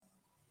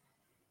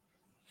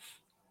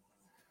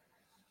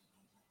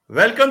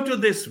Welcome to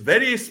this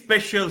very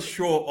special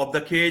show of the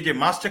KAJ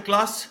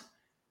Masterclass.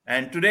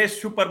 And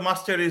today's super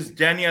master is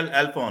Daniel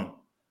Alfon,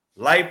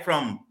 live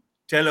from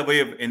Tel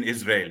Aviv in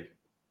Israel.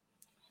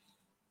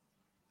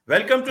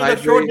 Welcome to Hi,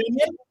 the show, Jay.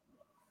 Daniel.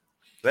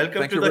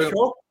 Welcome Thank to you the very,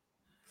 show.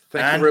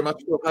 thank you And very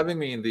much for having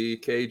me in the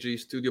KG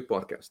Studio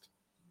podcast.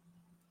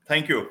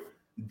 thank you.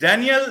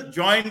 Daniel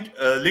joined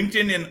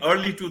LinkedIn in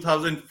early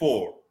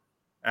 2004.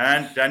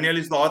 And Daniel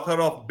is the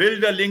author of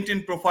Build a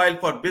LinkedIn Profile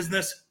for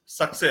Business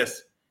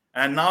Success.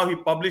 And now he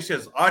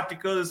publishes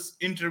articles,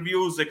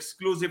 interviews,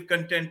 exclusive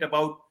content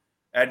about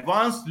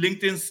advanced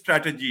LinkedIn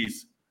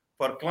strategies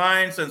for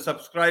clients and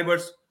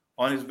subscribers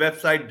on his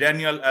website,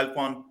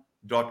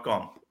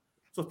 danielalfon.com.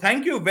 So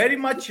thank you very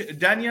much,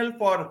 Daniel,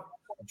 for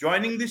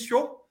joining this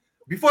show.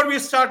 Before we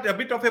start, a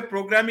bit of a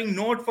programming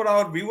note for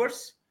our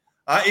viewers.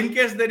 In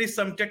case there is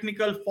some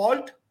technical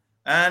fault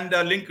and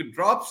a link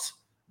drops,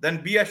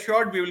 then be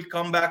assured we will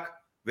come back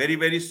very,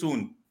 very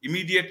soon,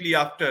 immediately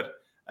after,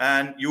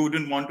 and you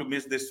wouldn't want to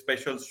miss this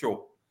special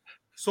show.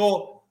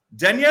 So,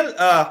 Daniel,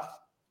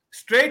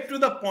 straight to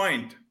the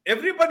point.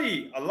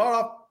 Everybody, a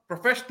lot of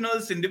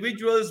professionals,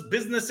 individuals,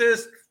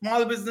 businesses,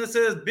 small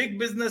businesses, big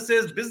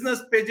businesses,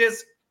 business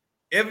pages,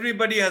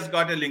 everybody has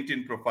got a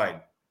LinkedIn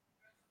profile.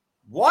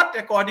 What,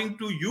 according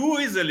to you,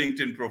 is a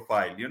LinkedIn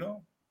profile?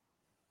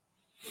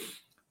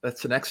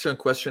 That's an excellent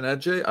question,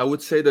 Ajay. I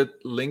would say that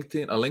a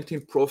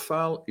LinkedIn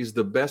profile is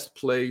the best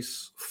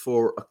place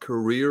for a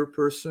career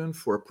person,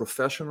 for a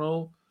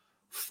professional,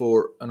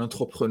 for an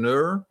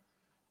entrepreneur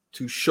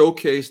to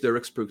showcase their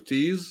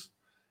expertise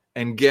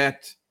and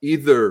get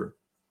either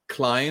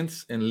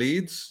clients and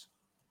leads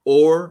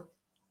or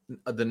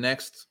the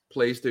next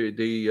place they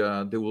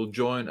will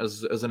join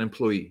as an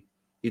employee.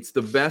 It's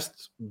the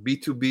best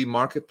B2B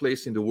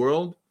marketplace in the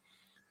world.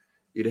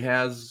 It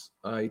has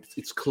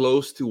it's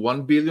close to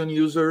 1 billion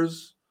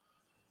users,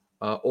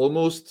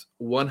 almost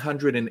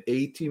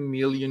 180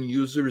 million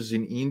users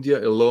in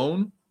India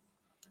alone.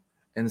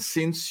 And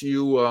since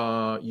you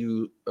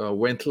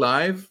went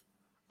live,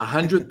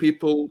 100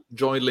 people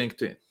join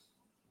LinkedIn.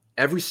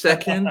 Every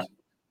second,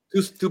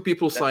 two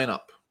people sign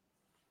up.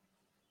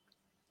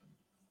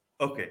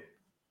 Okay.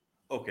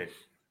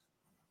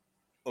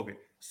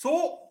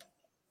 So,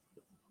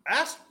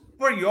 as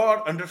per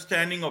your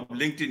understanding of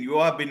LinkedIn, you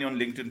have been on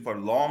LinkedIn for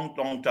a long,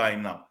 long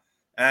time now,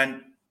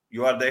 and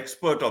you are the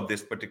expert of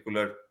this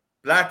particular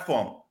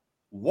platform.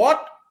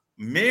 What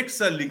makes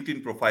a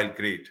LinkedIn profile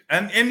great?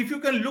 And if you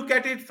can look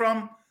at it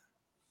from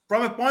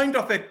a point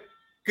of a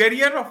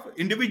career of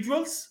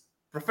individuals,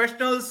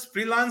 professionals,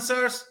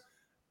 freelancers,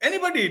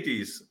 anybody it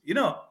is,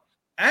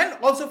 and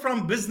also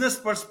from business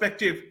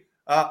perspective,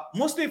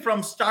 mostly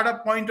from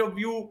startup point of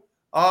view,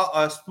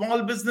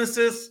 small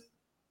businesses.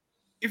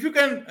 If you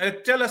can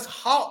tell us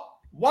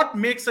what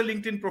makes a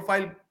LinkedIn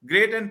profile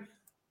great, and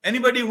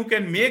anybody who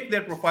can make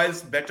their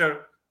profiles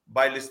better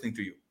by listening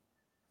to you.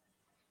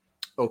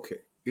 Okay,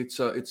 it's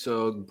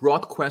a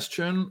broad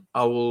question.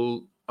 I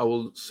will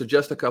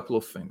suggest a couple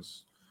of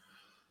things.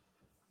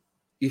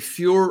 If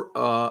you're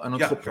an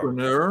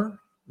entrepreneur, sure,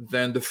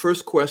 then the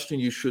first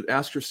question you should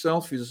ask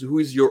yourself is, who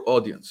is your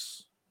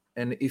audience?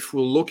 And if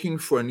we're looking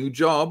for a new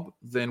job,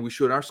 then we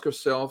should ask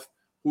ourselves,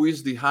 who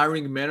is the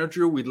hiring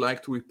manager we'd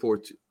like to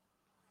report to?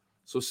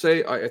 So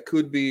say I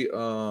could be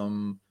a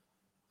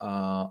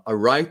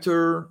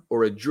writer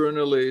or a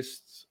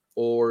journalist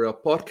or a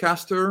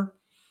podcaster,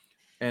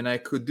 and I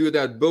could do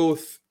that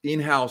both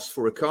in-house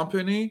for a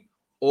company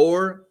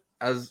or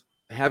as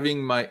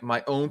having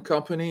my own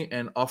company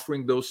and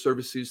offering those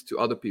services to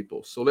other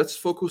people. So let's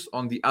focus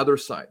on the other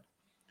side.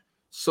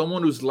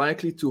 Someone who's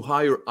likely to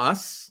hire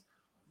us,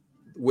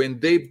 when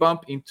they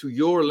bump into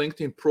your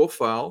LinkedIn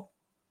profile,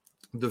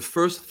 the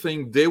first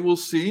thing they will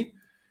see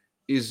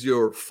is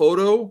your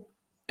photo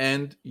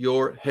and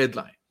your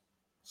headline.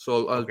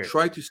 So I'll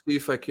try to see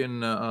if I can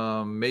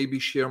maybe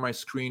share my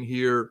screen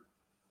here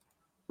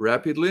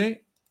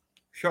rapidly.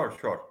 Sure.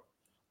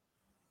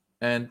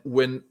 And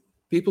when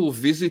people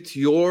visit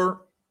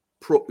your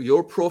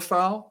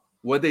profile,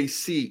 what they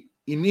see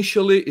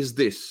initially is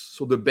this.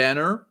 So the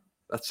banner,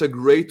 that's a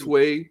great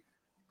way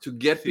to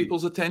get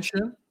people's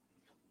attention.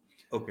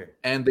 Okay.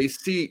 And they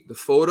see the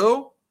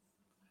photo,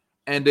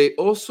 and they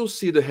also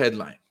see the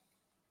headline.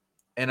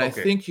 And I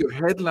think your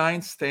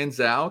headline stands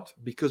out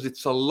because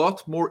it's a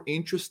lot more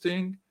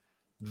interesting.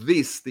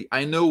 The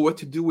I know what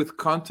to do with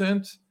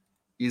content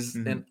is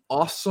an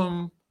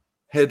awesome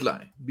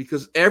headline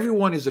because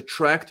everyone is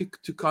attracted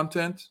to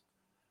content.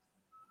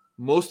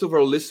 Most of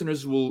our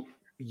listeners will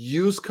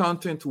use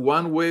content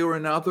one way or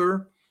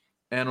another.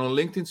 And on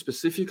LinkedIn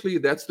specifically,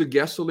 that's the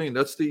gasoline.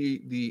 That's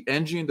the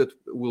engine that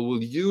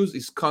we'll use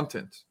is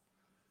content.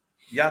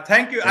 Yeah,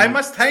 thank you. I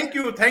must thank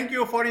you. Thank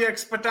you for your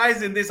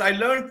expertise in this. I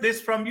learned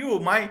this from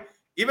you.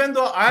 Even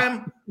though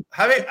I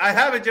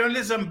have a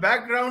journalism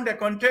background, a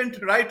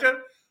content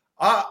writer,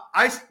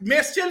 I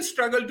may still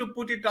struggle to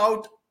put it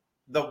out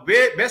the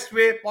best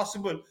way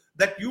possible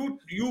that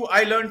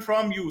I learned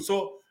from you.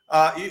 So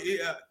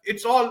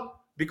it's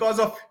all because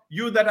of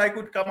you that I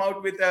could come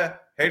out with a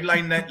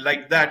headline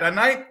like that. And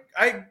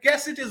I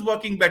guess it is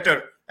working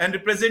better and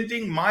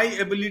representing my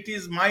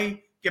abilities, my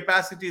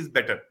capacities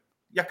better.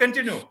 Yeah,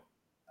 continue.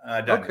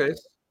 Okay.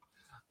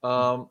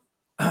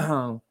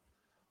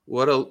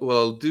 What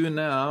I'll do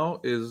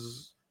now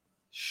is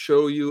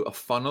show you a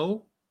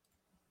funnel.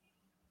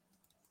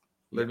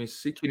 Let me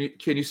see.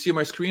 Can you see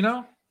my screen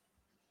now?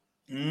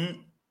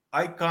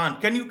 I can't.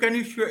 Can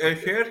you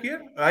share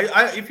here?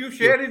 If you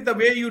share it the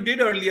way you did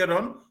earlier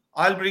on,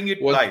 I'll bring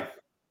it live.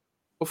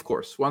 Of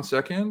course. 1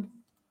 second.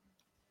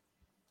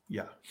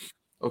 Yeah.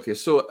 Okay.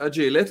 So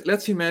Ajay,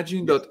 let's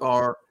imagine that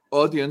our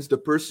audience, the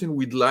person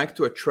we'd like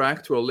to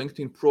attract to our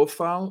LinkedIn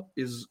profile,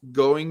 is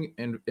going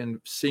and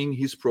seeing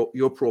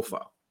your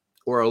profile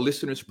or our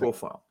listener's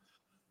profile.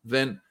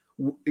 Then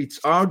it's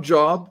our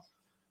job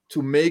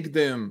to make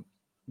them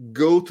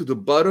go to the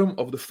bottom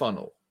of the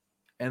funnel.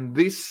 And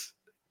this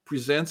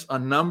presents a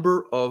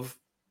number of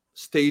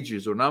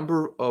stages or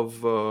number of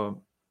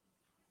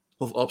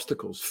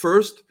obstacles.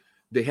 First,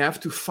 they have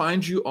to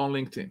find you on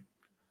LinkedIn.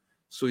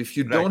 So if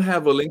you don't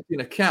have a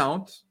LinkedIn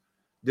account,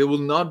 they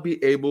will not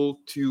be able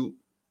to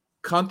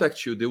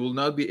contact you. They will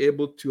not be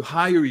able to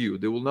hire you.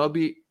 They will not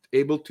be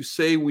able to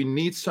say, we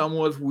need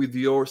someone with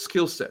your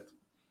skill set.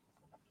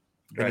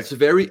 And it's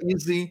very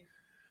easy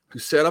to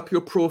set up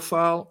your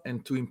profile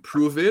and to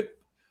improve it.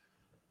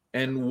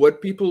 And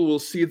what people will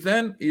see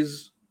then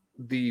is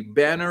the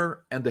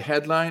banner and the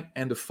headline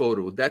and the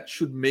photo. That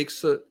should make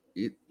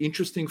it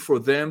interesting for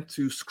them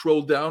to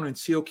scroll down and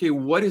see, okay,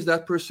 what is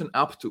that person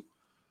up to?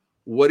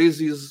 What is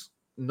his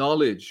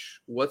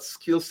knowledge? What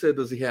skill set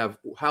does he have?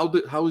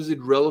 How is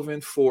it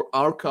relevant for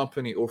our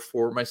company or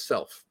for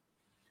myself?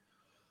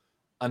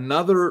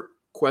 Another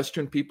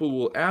question people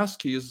will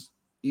ask is,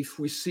 if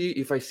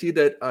I see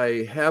that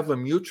I have a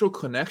mutual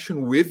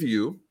connection with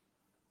you,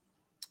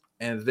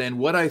 and then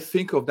what I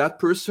think of that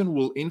person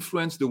will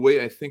influence the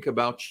way I think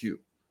about you.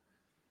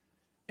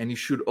 And you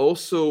should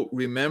also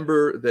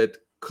remember that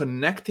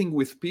connecting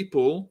with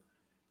people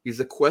is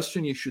a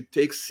question you should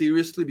take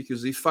seriously,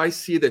 because if I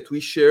see that we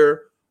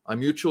share a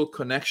mutual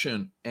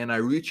connection and I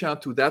reach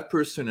out to that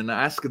person and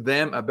ask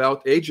them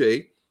about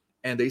AJ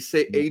and they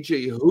say,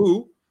 AJ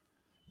who,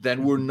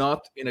 then we're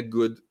not in a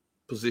good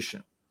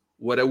position.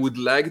 What I would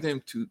like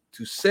them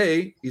to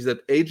say is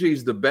that AJ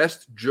is the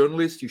best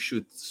journalist you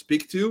should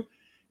speak to.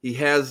 He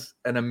has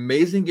an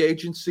amazing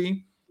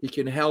agency. He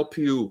can help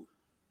you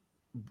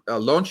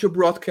launch your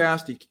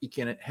broadcast. He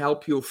can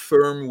help your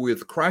firm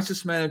with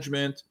crisis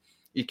management.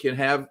 He can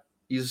have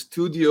his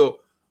studio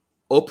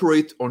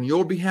operate on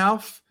your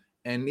behalf.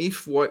 And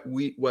if what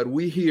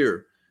we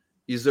hear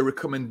is a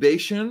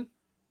recommendation,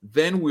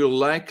 then we're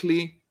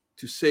likely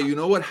to say, you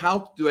know what,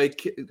 how do I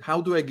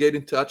get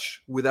in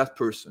touch with that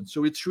person?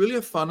 So it's really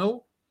a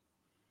funnel.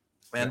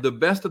 And the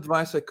best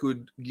advice I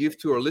could give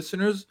to our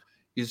listeners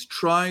is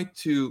try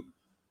to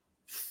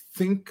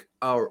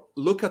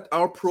look at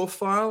our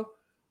profile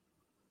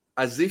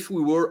as if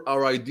we were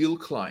our ideal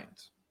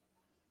client.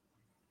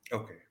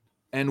 Okay.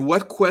 And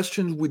what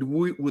questions would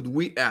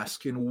we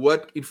ask, and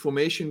what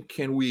information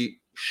can we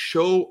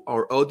show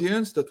our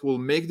audience that will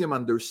make them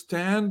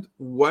understand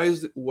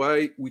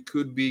why we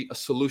could be a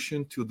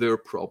solution to their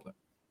problem?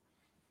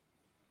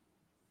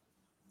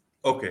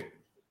 Okay.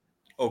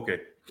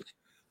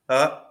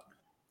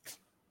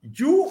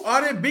 You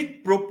are a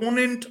big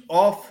proponent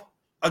of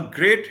a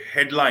great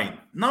headline.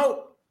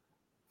 Now,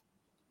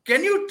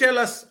 can you tell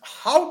us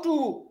how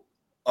to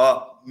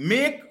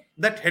make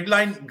that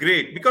headline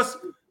great? Because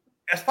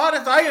as far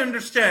as I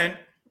understand,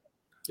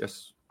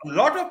 yes, a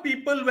lot of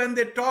people, when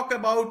they talk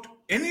about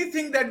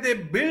anything that they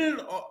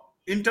build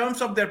in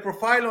terms of their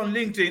profile on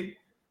LinkedIn,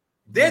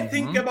 they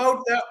think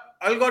about the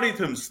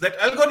algorithms, that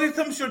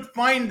algorithms should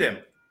find them.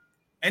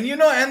 And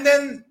and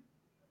then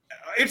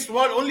it's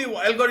what only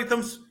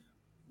algorithms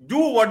do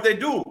what they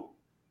do.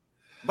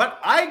 But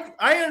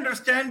I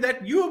understand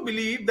that you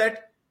believe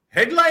that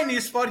headline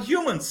is for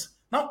humans.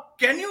 Now,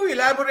 can you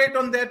elaborate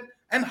on that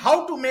and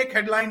how to make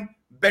headline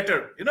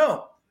better?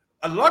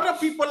 A lot of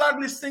people are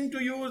listening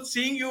to you,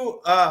 seeing you,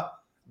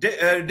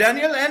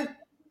 Daniel, and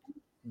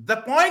the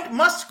point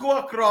must go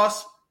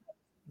across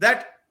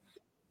that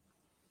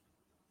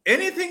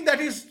anything that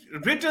is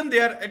written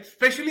there,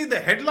 especially the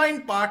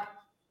headline part,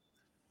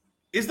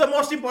 is the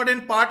most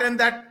important part, and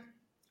that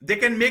they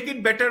can make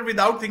it better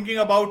without thinking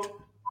about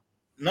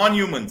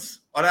non-humans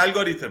or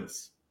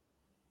algorithms.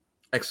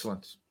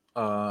 Excellent.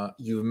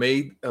 You've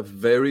made a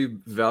very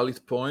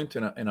valid point,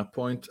 and a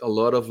point a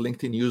lot of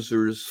LinkedIn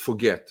users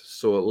forget.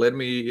 So let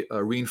me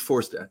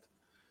reinforce that.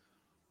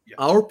 Yeah.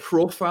 Our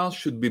profile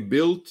should be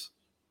built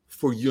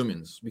for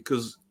humans,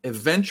 because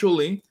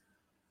eventually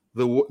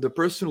the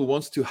person who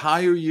wants to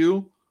hire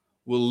you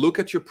will look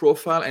at your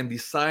profile and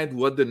decide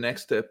what the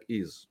next step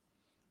is.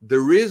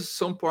 There is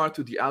some part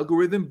to the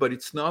algorithm, but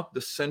it's not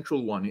the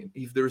central one.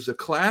 If there's a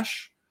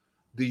clash,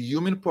 the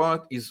human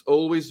part is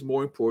always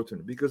more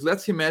important, because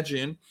let's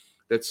imagine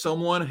that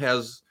someone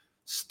has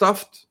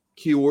stuffed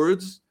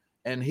keywords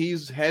and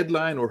his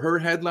headline or her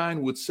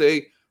headline would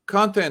say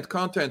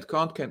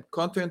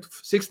content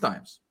 6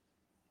 times,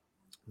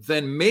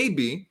 then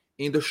maybe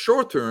in the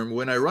short term,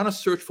 when I run a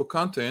search for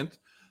content,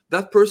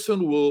 that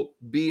person will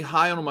be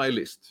high on my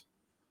list.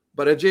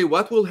 But Ajay,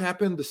 what will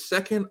happen the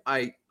second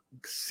I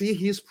see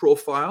his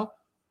profile?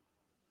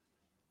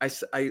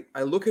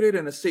 I look at it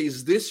and I say,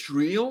 is this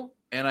real?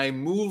 And I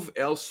move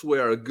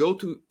elsewhere. I go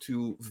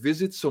to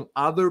visit some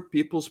other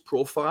people's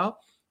profile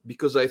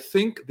because I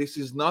think this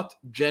is not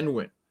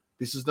genuine.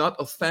 This is not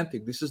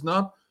authentic. This is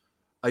not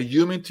a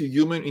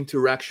human-to-human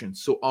interaction.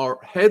 So our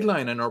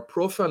headline and our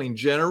profile in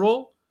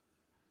general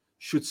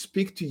should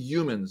speak to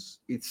humans.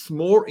 It's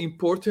more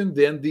important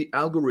than the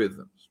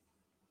algorithms.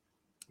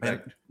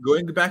 Right. And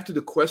going back to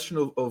the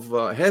question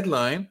of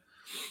headline,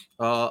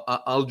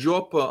 I'll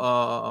drop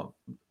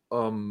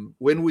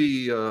when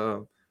we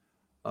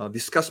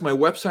discuss my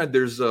website,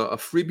 there's a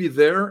freebie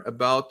there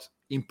about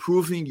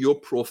improving your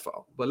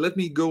profile. But let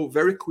me go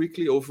very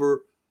quickly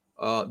over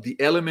the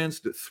elements,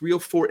 the 3 or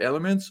 4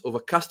 elements of a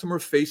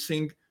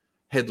customer-facing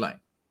headline.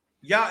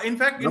 Yeah, in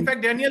fact,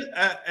 Daniel,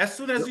 as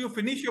soon as you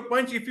finish your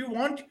points, if you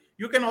want,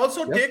 you can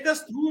also take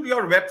us through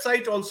your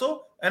website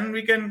also, and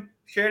we can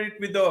share it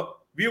with the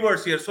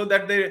viewers here so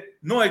that they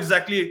know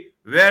exactly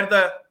where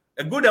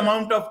a good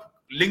amount of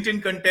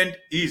LinkedIn content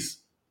is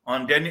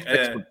on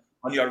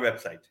your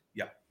website.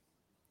 Yeah.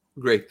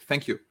 Great.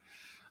 Thank you.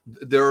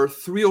 There are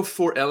 3 or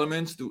 4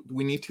 elements that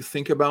we need to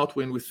think about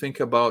when we think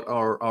about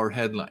our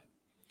headline.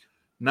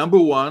 Number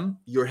 1,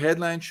 your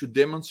headline should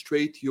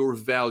demonstrate your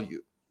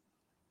value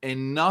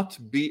and not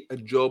be a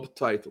job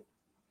title.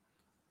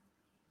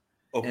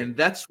 Okay. And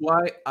that's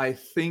why I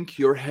think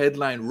your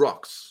headline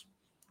rocks.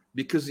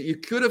 Because you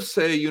could have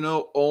said,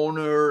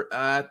 owner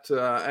at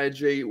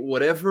Ajay,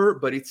 whatever,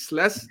 but it's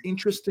less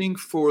interesting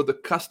for the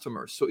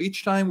customer. So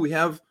each time we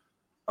have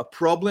a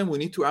problem, we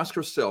need to ask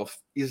ourselves,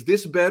 is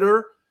this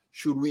better?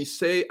 Should we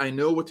say, I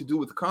know what to do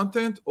with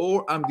content,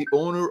 or I'm the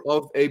owner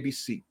of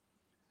ABC?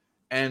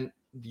 And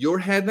your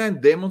headline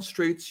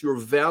demonstrates your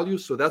value.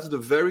 So that's the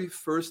very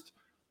first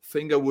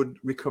thing I would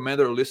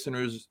recommend our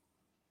listeners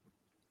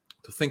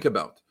to think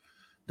about.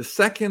 The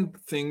second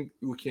thing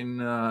we can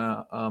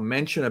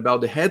mention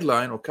about the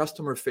headline or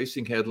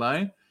customer-facing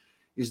headline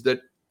is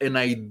that an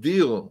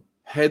ideal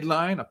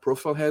headline, a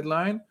profile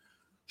headline,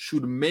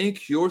 should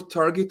make your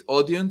target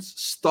audience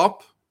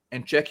stop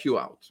and check you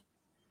out.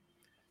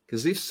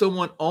 Because if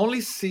someone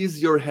only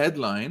sees your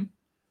headline,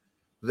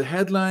 the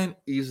headline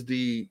is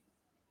the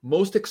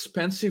most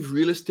expensive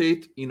real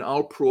estate in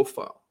our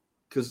profile.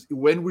 Because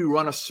when we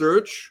run a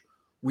search,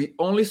 we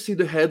only see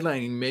the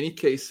headline in many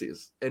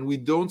cases, and we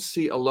don't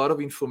see a lot of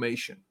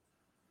information.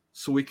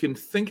 So we can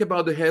think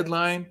about the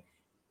headline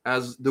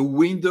as the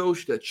window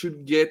that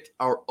should get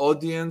our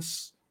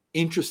audience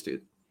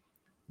interested.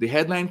 The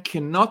headline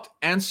cannot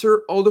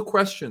answer all the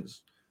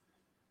questions.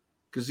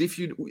 Because if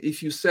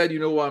you said,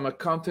 I'm a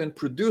content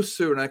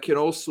producer and I can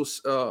also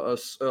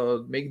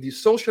make the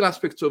social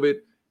aspects of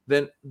it,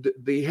 then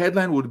the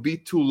headline would be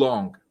too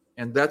long.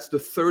 And that's the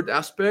third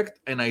aspect.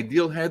 An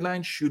ideal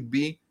headline should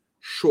be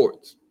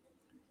short.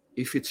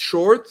 If it's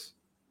short,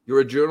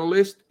 you're a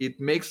journalist, it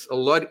makes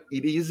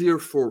it easier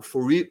for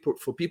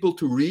people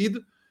to read.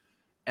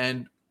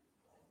 And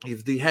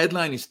if the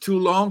headline is too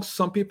long,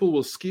 some people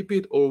will skip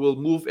it or will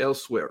move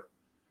elsewhere.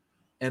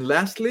 And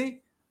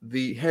lastly,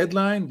 the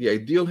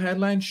ideal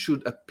headline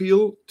should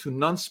appeal to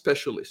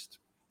non-specialists.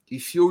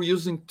 If you're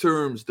using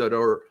terms that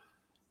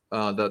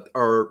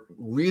our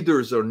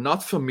readers are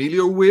not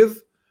familiar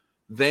with,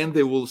 then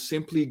they will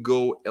simply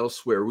go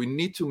elsewhere. We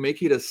need to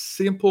make it as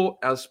simple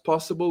as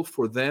possible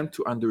for them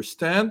to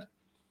understand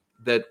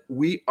that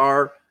we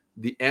are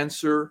the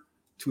answer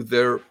to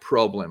their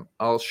problem.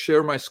 I'll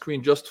share my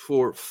screen just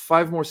for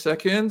 5 more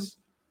seconds.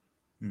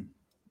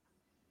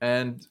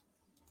 And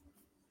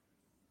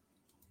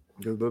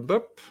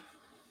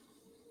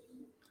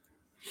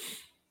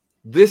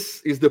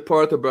this is the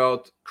part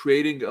about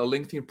creating a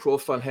LinkedIn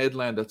profile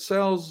headline that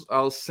sells.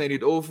 I'll send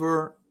it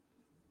over,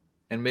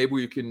 and maybe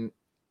you can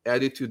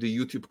add it to the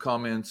YouTube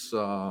comments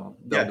down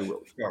the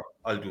road. Sure,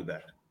 I'll do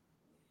that.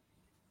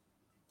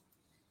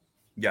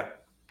 Yeah.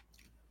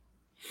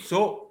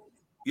 So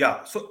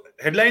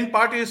headline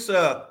part is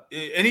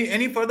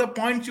any further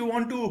points you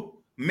want to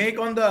make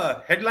on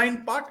the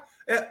headline part?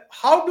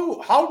 How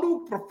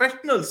do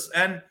professionals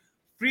and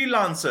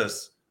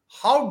freelancers,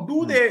 how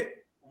do they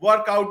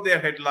work out their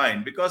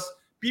headline? Because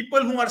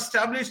people who are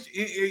established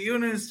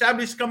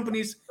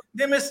companies,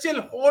 they may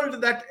still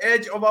hold that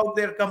edge about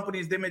their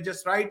companies. They may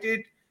just write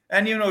it,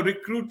 and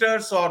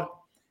recruiters or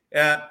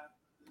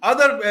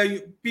other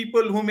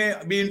people who may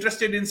be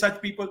interested in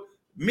such people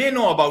may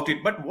know about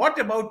it. But what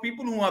about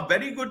people who have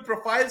very good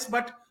profiles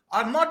but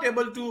are not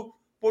able to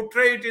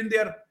portray it in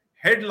their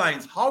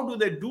headlines? How do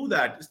they do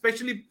that?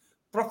 Especially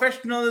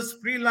professionals,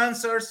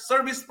 freelancers,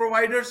 service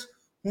providers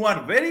who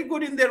are very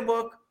good in their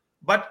work,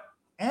 but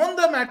on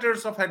the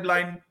matters of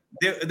headline,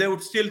 they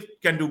would still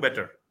can do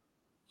better.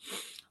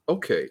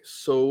 Okay,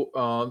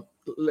 so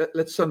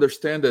let's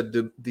understand that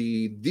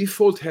the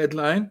default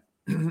headline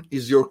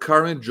is your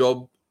current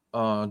job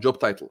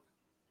title.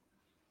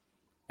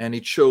 and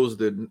it shows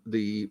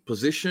the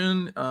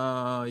position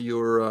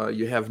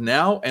you have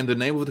now and the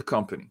name of the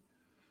company.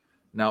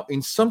 Now,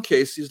 in some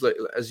cases, like,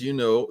 as you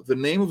know, the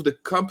name of the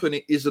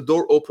company is a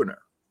door opener.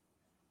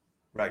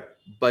 Right.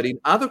 But in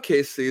other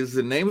cases,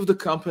 the name of the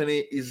company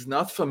is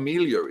not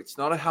familiar. It's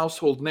not a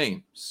household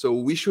name. So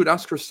we should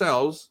ask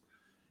ourselves,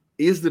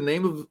 is the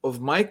name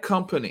of my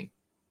company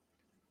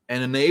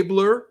an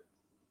enabler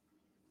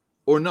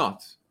or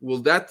not?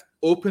 Will that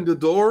open the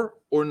door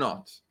or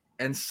not?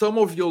 And some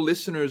of your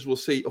listeners will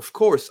say, of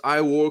course, I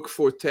work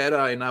for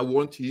Teta and I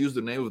want to use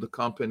the name of the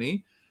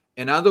company.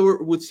 And others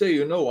would say,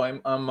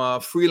 I'm a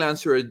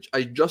freelancer.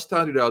 I just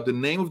started out. The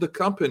name of the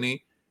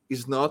company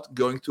is not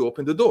going to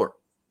open the door.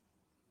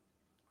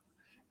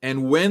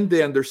 And when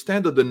they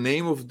understand that the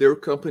name of their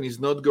company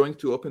is not going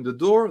to open the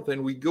door,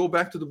 then we go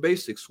back to the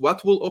basics.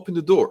 What will open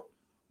the door?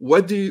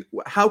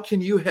 How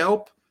can you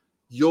help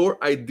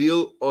your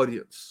ideal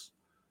audience?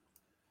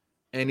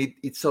 And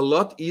it's a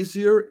lot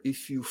easier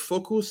if you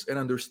focus and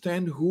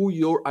understand who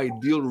your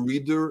ideal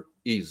reader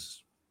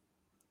is.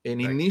 And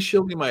right.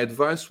 Initially, my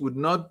advice would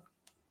not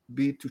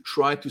be to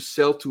try to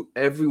sell to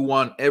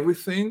everyone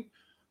everything,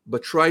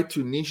 but try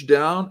to niche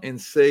down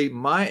and say,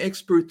 my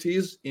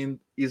expertise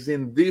is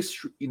in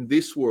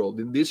this world,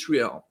 in this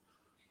realm.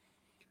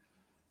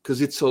 Because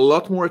it's a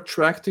lot more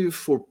attractive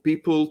for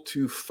people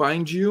to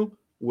find you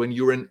when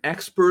you're an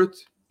expert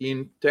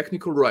in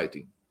technical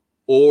writing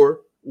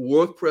or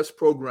WordPress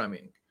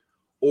programming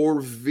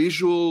or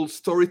visual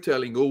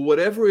storytelling or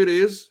whatever it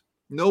is.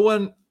 No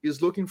one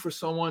is looking for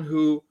someone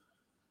who,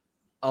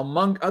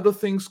 among other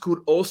things, could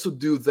also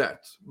do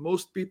that.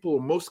 Most people,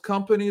 most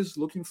companies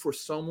looking for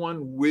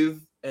someone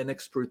with an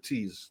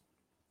expertise.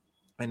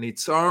 And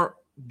it's our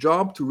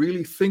job to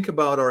really think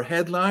about our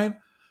headline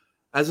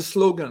as a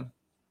slogan.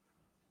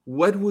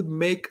 What would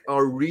make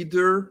our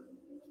reader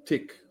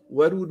tick?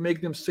 What would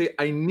make them say,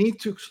 I need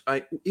to,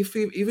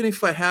 even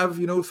if I have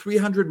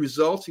 300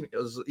 results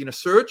in a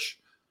search,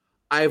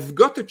 I've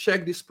got to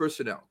check this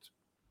person out.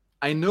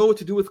 I know what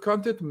to do with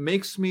content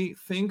makes me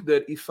think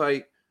that if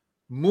I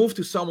move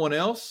to someone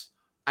else,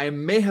 I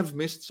may have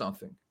missed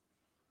something.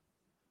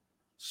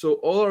 So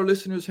all our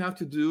listeners have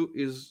to do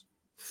is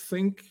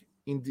think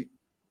in the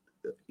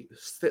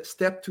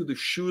step to the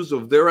shoes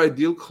of their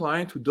ideal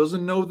client who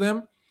doesn't know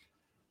them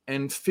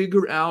and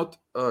figure out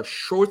a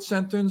short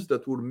sentence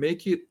that would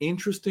make it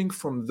interesting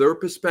from their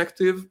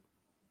perspective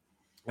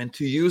and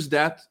to use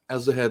that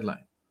as a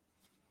headline.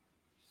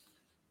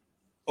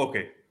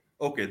 Okay.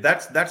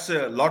 That's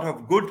a lot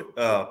of good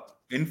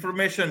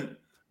information,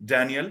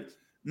 Daniel.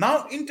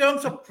 Now, in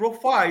terms of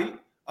profile,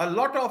 a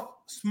lot of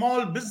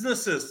small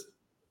businesses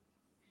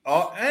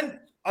and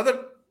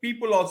other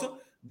people also,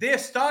 they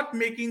start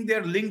making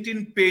their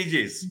LinkedIn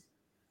pages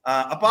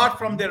apart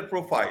from their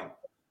profile.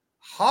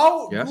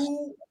 How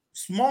do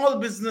small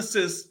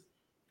businesses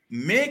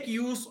make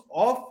use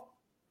of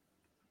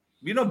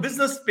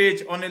business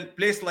page on a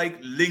place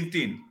like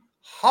LinkedIn?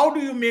 How do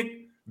you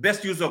make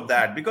best use of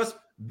that? Because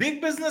big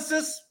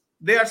businesses,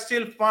 they are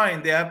still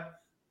fine. They have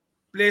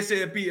place,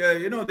 they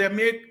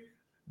make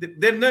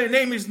their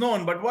name is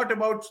known. But what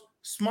about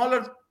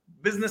smaller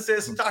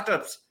businesses,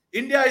 startups?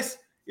 India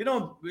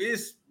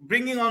is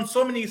bringing on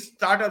so many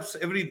startups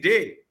every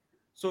day.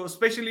 So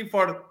especially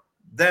for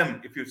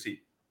them, if you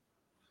see.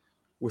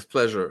 With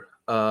pleasure.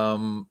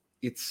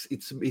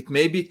 It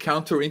may be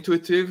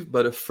counterintuitive,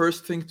 but the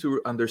first thing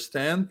to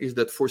understand is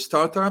that for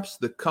startups,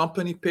 the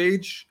company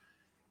page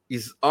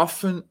is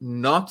often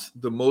not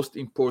the most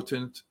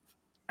important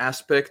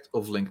aspect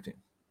of LinkedIn.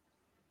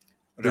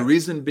 Right. The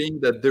reason being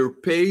that their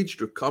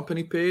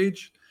company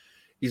page,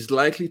 is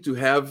likely to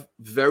have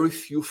very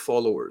few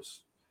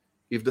followers.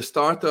 If the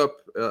startup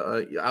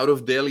out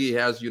of Delhi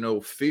has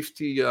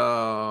 50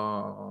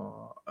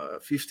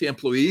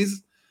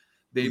 employees,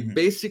 they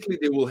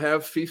will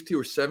have 50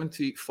 or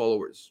 70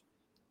 followers.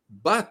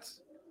 But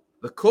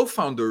the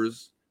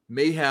co-founders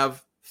may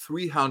have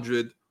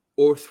 300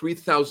 or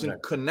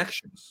 3,000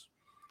 connections.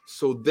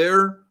 So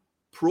their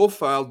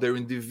profile, their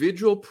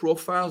individual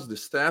profiles, the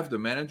staff, the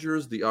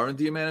managers, the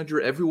R&D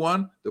manager,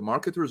 everyone, the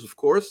marketers, of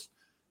course,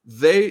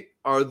 they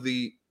are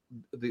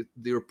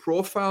their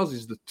profiles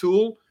is the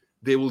tool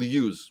they will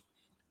use.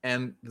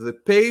 And the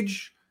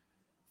page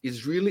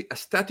is really a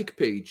static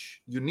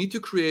page. You need to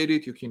create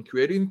it. You can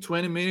create it in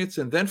 20 minutes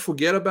and then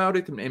forget about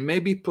it and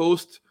maybe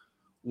post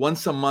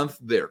once a month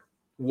there.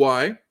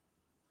 Why?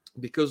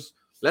 Because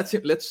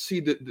let's see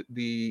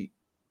the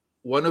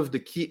one of the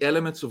key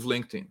elements of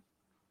LinkedIn.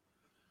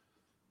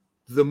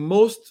 The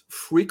most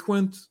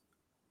frequent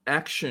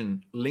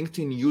action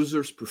LinkedIn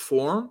users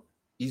perform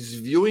is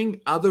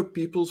viewing other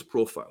people's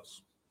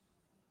profiles.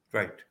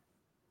 Right.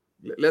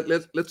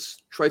 Let's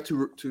try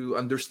to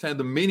understand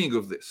the meaning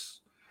of this.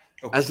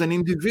 Okay. As an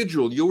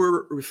individual, you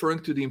were referring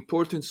to the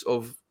importance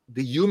of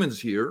the humans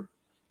here.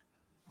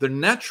 The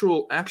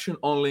natural action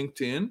on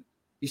LinkedIn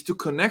is to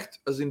connect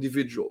as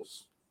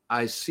individuals.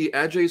 I see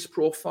Ajay's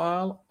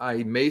profile.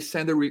 I may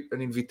send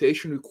an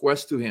invitation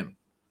request to him.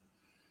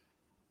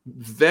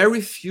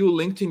 Very few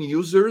LinkedIn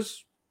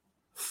users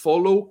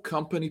follow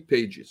company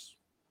pages.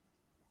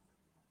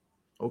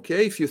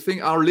 Okay, if you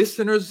think our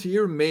listeners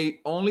here may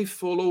only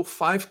follow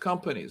 5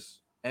 companies,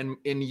 and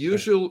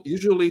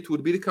usually it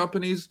would be the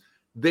companies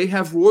they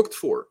have worked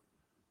for.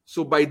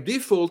 So by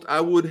default,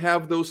 I would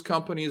have those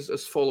companies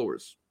as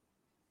followers.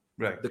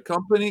 Right. The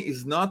company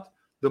is not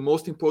the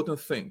most important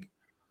thing.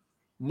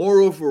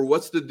 Moreover,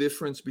 what's the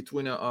difference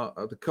between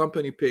the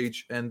company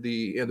page and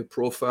the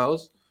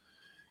profiles?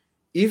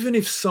 Even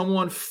if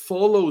someone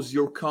follows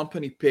your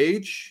company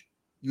page,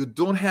 you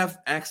don't have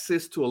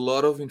access to a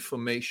lot of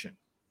information.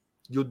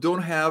 You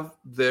don't have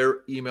their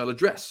email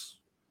address.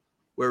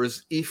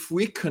 Whereas if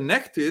we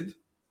connected,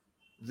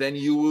 then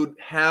you would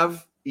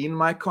have in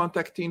my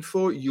contact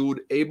info, you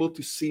would able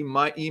to see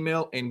my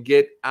email and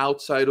get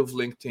outside of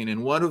LinkedIn.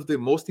 And one of the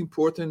most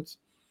important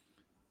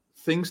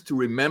things to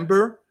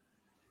remember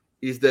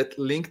is that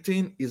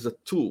LinkedIn is a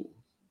tool.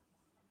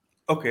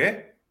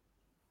 Okay.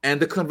 And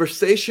the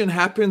conversation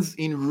happens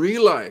in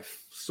real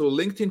life. So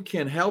LinkedIn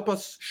can help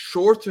us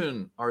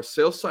shorten our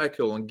sales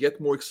cycle and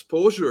get more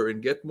exposure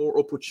and get more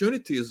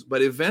opportunities,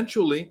 but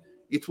eventually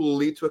it will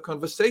lead to a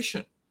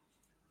conversation.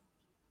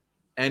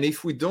 And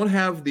if we don't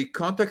have the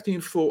contact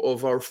info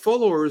of our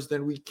followers,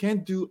 then we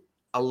can't do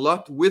a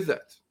lot with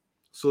that.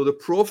 So the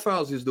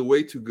profiles is the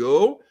way to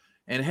go,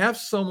 and have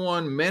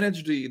someone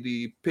manage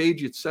the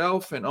page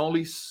itself and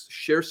only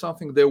share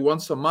something there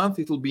once a month,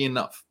 it will be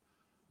enough.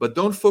 But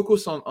don't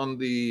focus on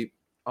the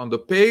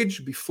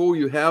page before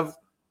you have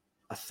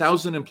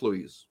 1,000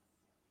 employees.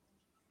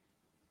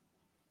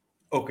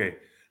 Okay.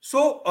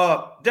 So,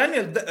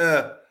 Daniel,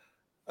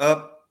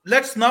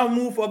 let's now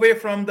move away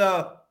from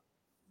the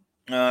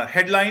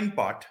headline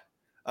part.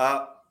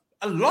 A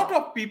lot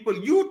of people,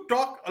 you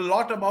talk a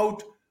lot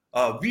about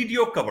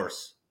video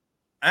covers,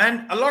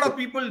 and a lot of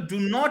people do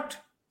not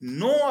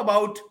know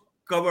about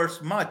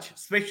covers much,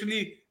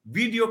 especially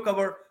video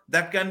cover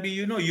that can be,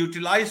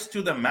 utilized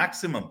to the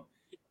maximum.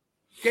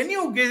 Can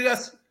you give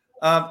us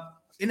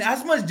in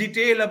as much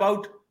detail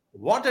about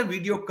what a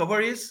video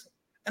cover is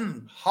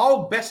and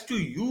how best to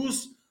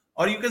use,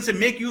 or you can say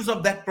make use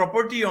of that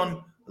property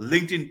on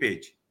LinkedIn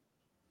page?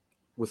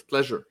 With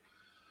pleasure.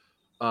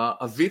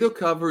 A video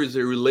cover is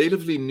a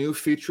relatively new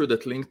feature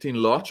that LinkedIn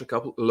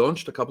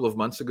launched a couple of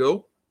months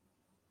ago.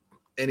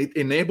 And it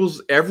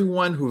enables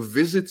everyone who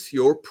visits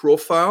your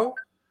profile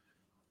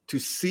to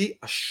see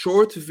a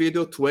short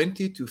video,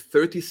 20 to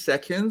 30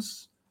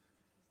 seconds,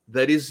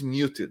 that is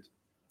muted.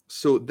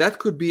 So that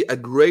could be a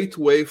great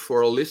way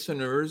for our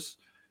listeners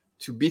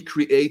to be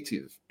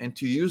creative and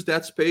to use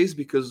that space,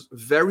 because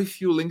very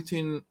few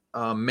LinkedIn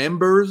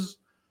members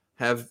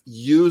have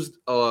used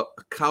a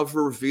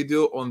cover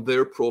video on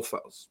their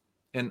profiles.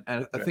 And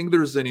I think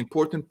there's an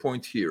important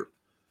point here.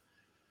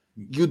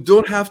 You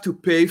don't have to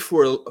pay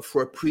for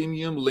a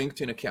premium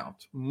LinkedIn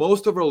account.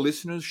 Most of our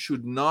listeners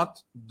should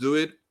not do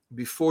it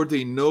before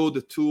they know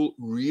the tool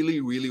really,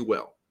 really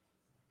well.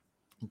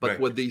 But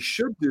what they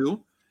should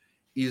do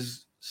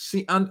is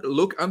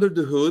look under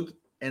the hood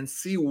and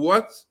see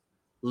what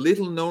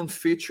little known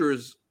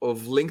features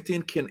of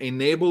LinkedIn can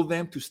enable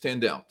them to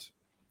stand out.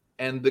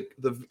 And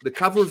the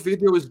cover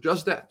video is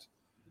just that.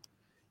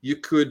 You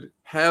could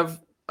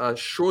have a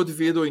short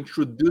video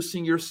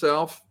introducing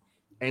yourself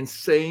and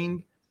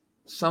saying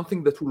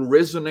something that will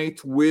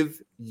resonate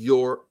with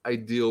your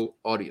ideal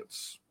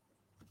audience.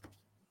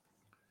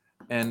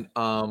 And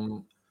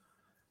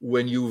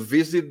when you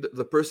visit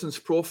the person's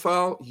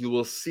profile, you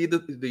will see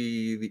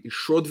the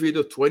short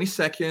video, 20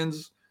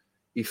 seconds.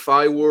 If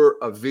I were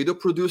a video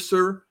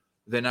producer,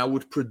 then I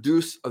would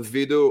produce a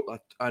video,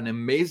 an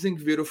amazing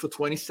video for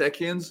 20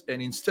 seconds.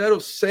 And instead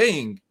of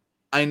saying,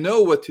 I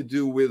know what to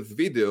do with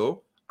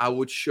video, I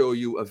would show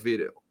you a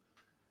video.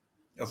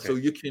 Okay. So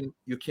you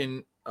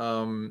can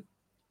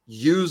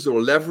use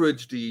or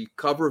leverage the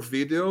cover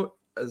video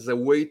as a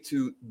way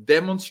to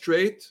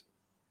demonstrate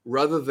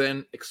rather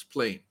than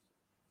explain.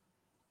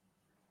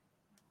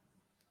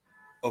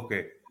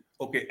 Okay.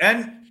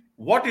 And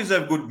what is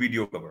a good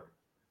video cover?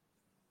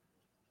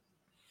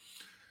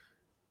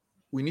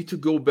 We need to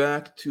go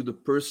back to the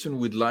person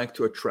we'd like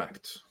to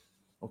attract.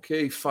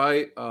 Okay, if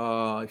I'm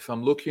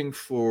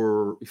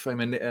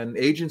an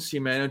agency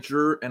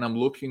manager and I'm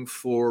looking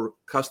for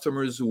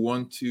customers who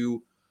are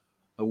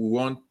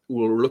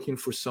looking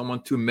for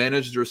someone to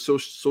manage their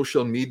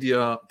social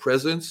media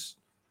presence,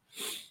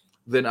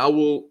 then I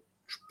will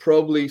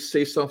probably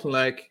say something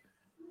like,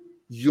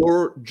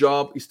 your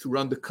job is to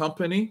run the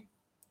company,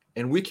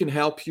 and we can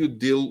help you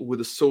deal with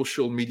the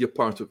social media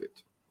part of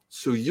it.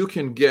 So you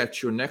can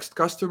get your next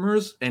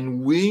customers, and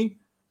we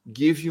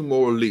give you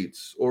more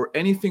leads, or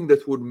anything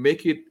that would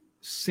make it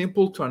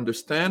simple to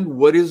understand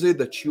what is it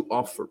that you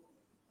offer.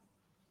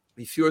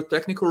 If you're a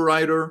technical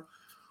writer,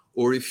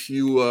 or if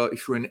you're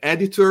an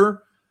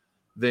editor,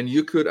 then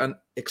you could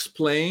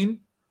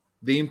explain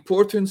the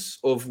importance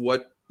of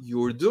what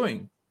you're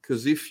doing.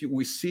 Because if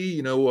we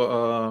see,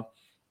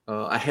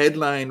 a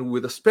headline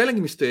with a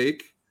spelling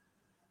mistake,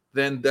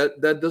 then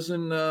that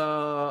doesn't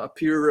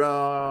appear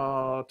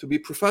to be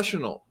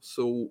professional.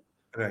 So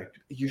right.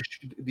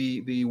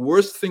 The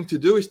worst thing to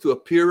do is to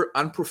appear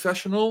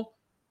unprofessional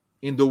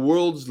in the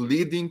world's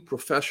leading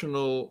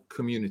professional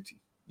community.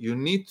 You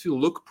need to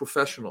look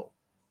professional.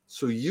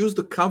 So use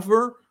the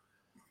cover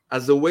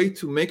as a way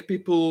to make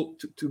people,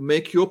 to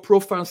make your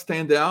profile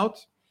stand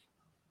out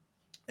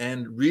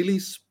and really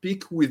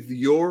speak with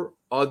your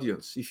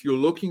audience. If you're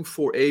looking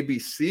for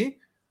ABC,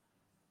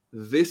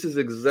 this is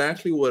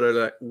exactly what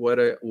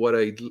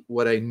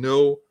I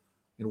know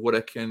and what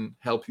I can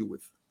help you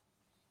with.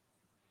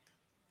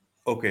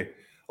 Okay.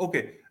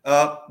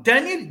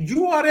 Daniel,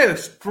 you are a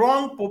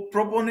strong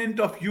proponent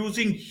of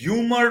using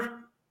humor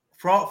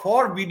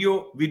for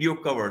video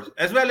covers,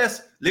 as well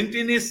as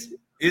LinkedIn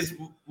is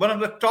one of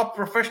the top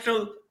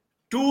professional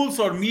tools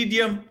or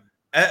medium,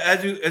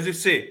 as you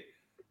say.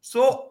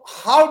 So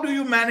how do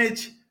you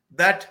manage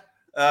that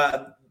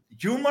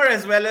humor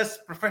as well as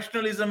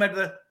professionalism at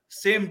the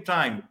same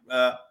time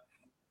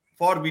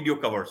for video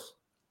covers?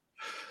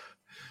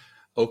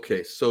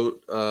 Okay, so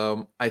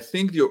I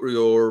think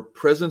your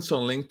presence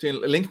on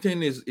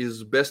LinkedIn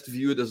is best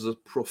viewed as a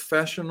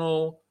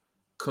professional,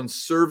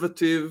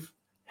 conservative,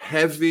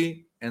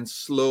 heavy, and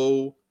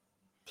slow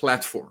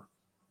platform.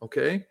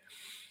 Okay,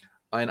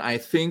 and I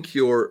think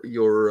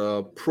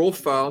your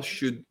profile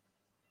should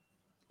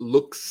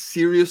look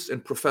serious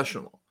and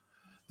professional.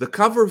 The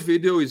cover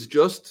video is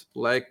just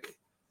like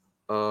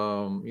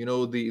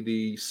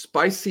the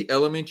spicy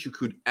element you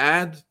could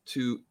add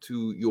to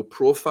your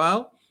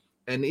profile.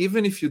 And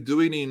even if you do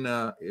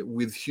it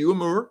with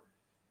humor,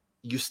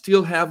 you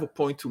still have a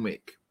point to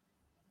make.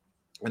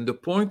 And the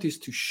point is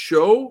to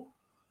show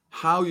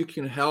how you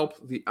can help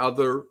the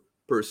other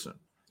person.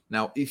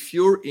 Now, if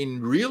you're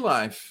in real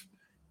life,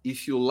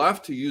 if you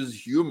love to use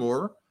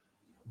humor,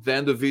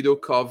 then the video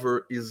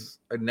cover is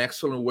an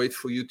excellent way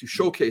for you to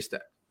showcase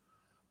that.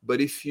 But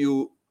if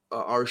you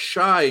are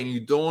shy and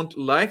you don't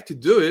like to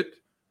do it,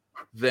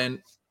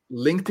 then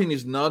LinkedIn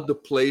is not the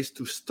place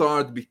to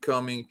start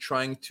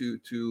trying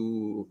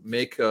to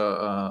make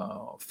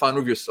fun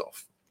of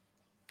yourself.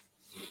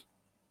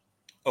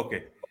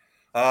 Okay.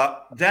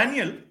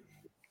 Daniel,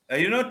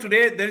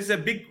 today there is a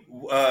big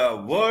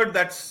word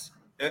that's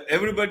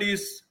everybody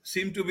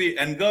seem to be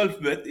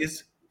engulfed with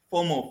is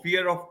FOMO,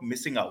 fear of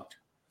missing out.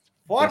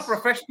 For yes.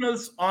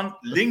 Professionals on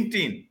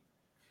LinkedIn,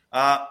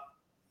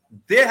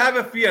 they have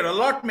a fear,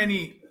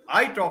 many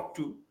I talk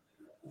to,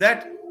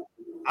 that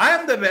I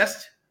am the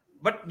best,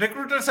 but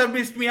recruiters have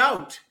missed me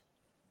out,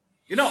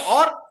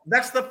 or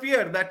that's the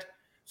fear that,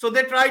 so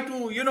they try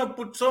to,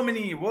 put so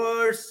many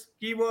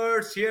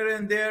keywords here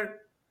and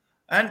there,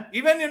 and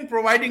even in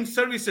providing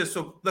services.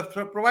 So the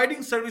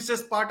providing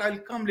services part, I'll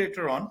come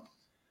later on.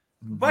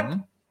 Mm-hmm. But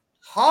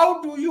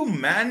how do you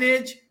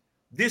manage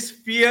this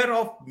fear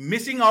of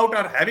missing out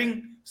or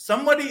having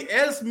somebody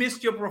else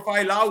missed your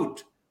profile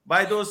out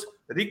by those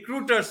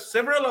recruiters?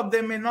 Several of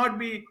them may not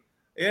be,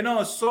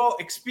 so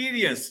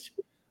experienced.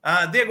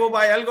 They go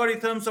by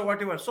algorithms or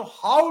whatever. So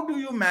how do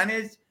you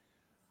manage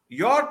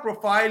your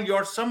profile,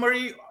 your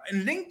summary,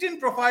 and LinkedIn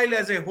profile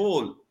as a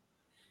whole,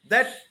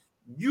 that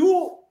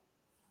you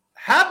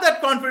have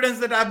that confidence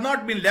that I've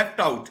not been left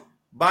out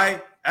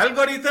by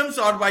algorithms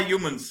or by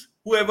humans,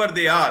 whoever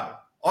they are,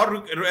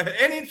 or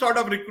any sort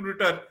of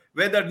recruiter,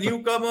 whether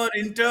newcomer,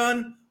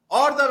 intern,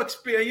 or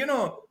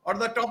the or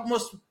the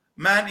topmost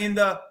man in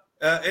the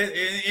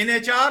in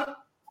HR,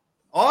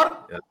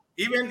 or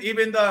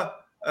even the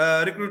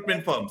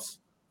recruitment firms.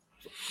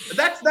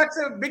 That's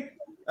a big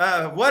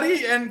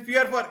worry and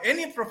fear for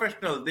any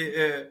professional,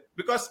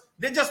 because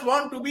they just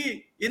want to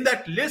be in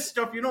that list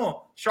of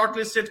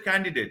shortlisted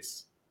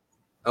candidates.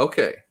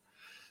 Okay,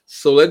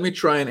 so let me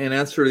try and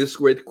answer this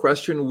great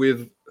question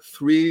with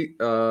three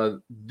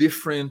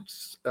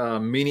different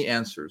mini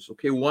answers.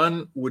 Okay,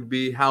 one would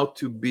be how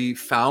to be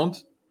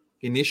found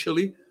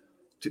initially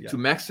to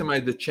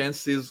maximize the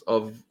chances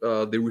of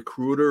the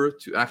recruiter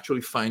to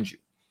actually find you.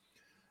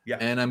 Yeah.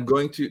 And I'm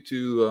going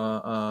to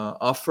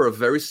offer a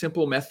very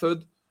simple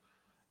method.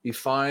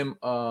 If I'm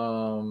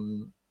a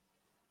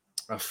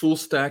full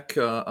stack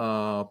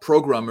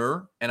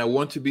programmer and I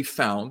want to be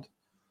found,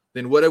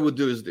 then what I would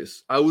do is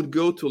this. I would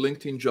go to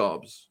LinkedIn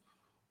Jobs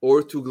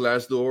or to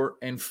Glassdoor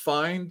and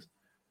find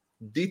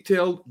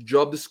detailed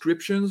job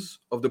descriptions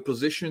of the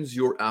positions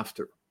you're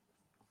after.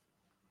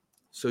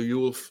 So you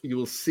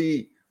will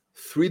see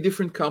 3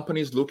 different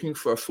companies looking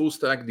for a full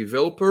stack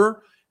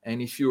developer,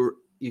 and if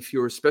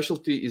your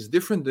specialty is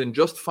different, then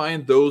just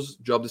find those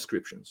job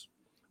descriptions.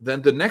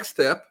 Then the next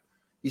step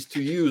is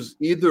to use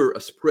either a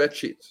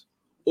spreadsheet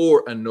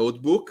or a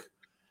notebook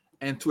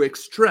and to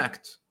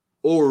extract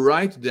or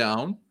write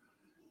down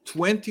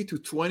 20 to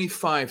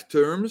 25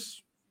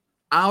 terms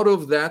out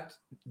of that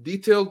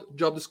detailed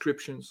job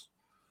descriptions.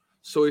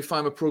 So if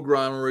I'm a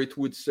programmer, it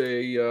would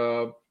say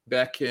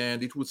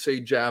backend, it would say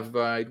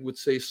Java, it would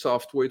say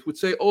software, it would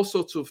say all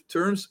sorts of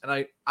terms,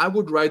 and I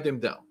would write them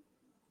down.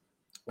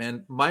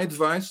 And my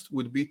advice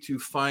would be to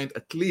find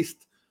at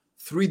least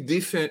 3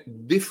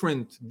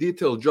 different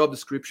detailed job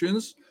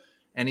descriptions.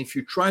 And if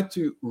you try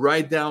to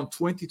write down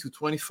 20 to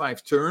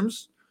 25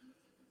 terms,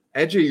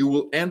 Ajay, you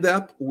will end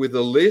up with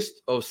a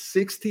list of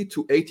 60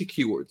 to 80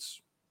 keywords.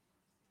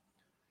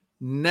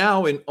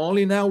 Now and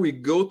only now we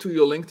go to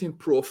your LinkedIn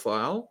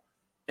profile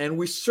and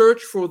we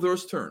search for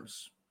those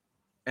terms.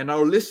 And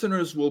our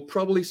listeners will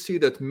probably see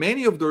that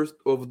many of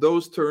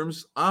those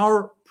terms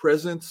are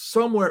present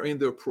somewhere in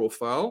their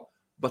profile,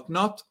 but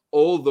not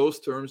all those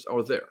terms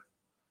are there.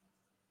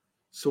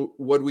 So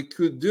what we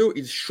could do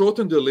is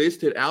shorten the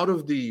list, and out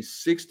of the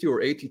 60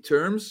 or 80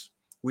 terms,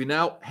 we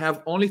now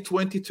have only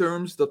 20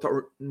 terms that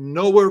are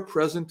nowhere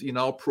present in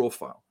our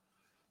profile.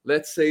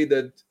 Let's say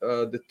that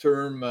the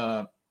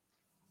term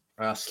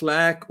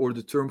Slack or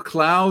the term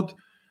cloud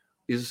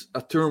is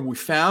a term we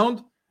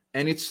found,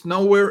 and it's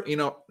nowhere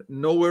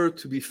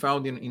to be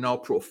found in our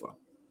profile.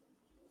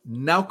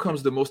 Now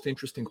comes the most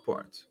interesting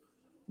part.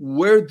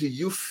 Where do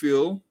you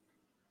feel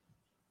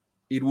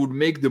it would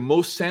make the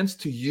most sense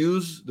to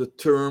use the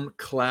term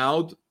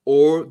cloud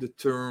or the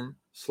term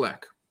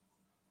Slack?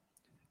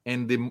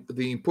 And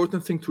the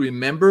important thing to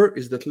remember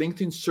is that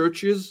LinkedIn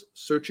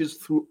searches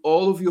through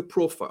all of your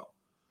profile,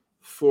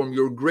 from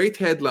your great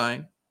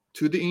headline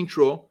to the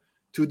intro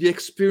to the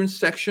experience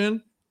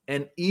section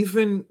and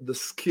even the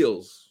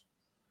skills.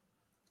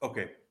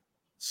 Okay.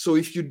 So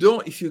if you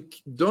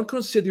don't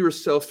consider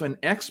yourself an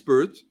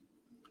expert,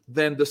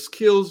 then the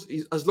skills,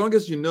 as long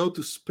as you know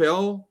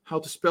how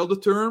to spell the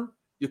term,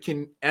 you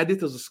can add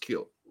it as a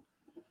skill.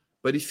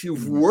 But if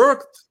you've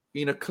worked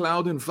in a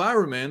cloud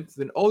environment,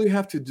 then all you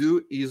have to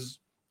do is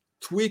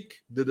tweak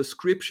the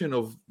description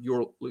of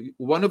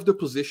one of the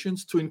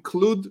positions to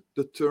include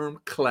the term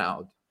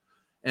cloud.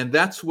 And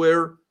that's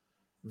where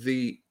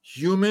the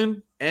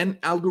human and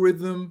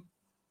algorithm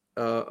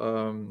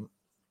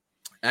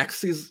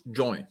axes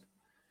join.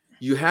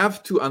 You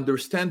have to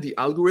understand the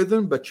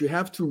algorithm, but you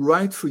have to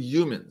write for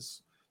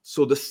humans.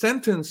 So the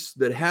sentence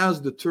that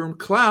has the term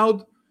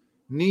cloud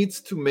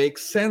needs to make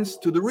sense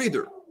to the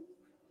reader.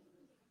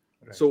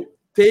 Right. So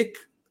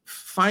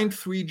find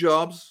 3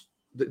 jobs,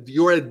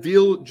 your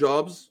ideal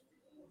jobs,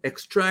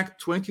 extract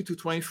 20 to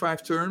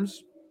 25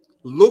 terms,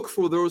 look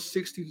for those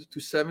 60 to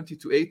 70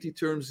 to 80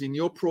 terms in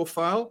your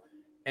profile,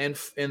 and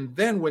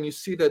then when you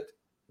see that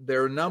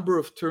there are a number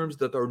of terms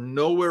that are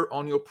nowhere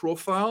on your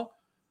profile,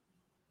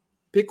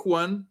 pick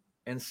one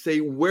and say,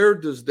 where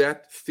does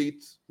that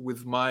fit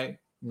with my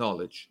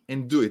knowledge?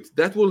 And do it.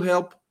 That will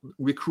help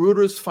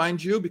recruiters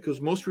find you,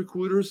 because most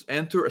recruiters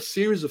enter a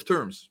series of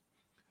terms.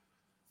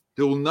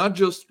 They will not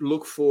just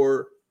look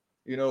for,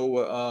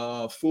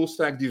 full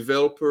stack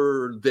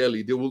developer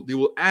Delhi. They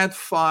will add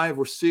 5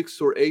 or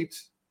 6 or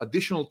 8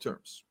 additional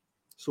terms.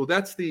 So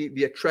that's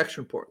the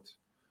attraction part.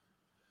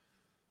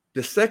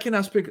 The second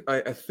aspect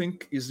I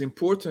think is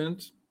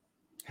important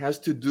has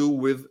to do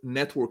with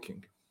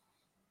networking.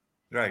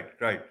 Right.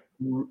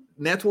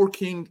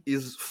 Networking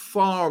is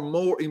far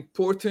more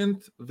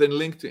important than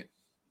LinkedIn.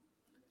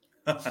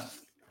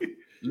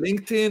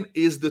 LinkedIn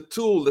is the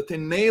tool that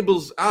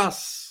enables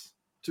us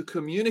to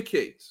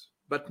communicate,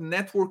 but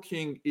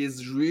networking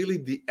is really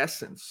the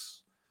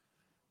essence.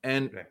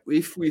 And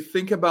if we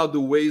think about the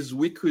ways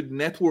we could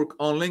network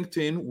on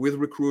LinkedIn with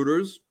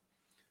recruiters,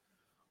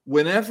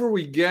 whenever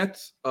we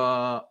get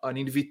an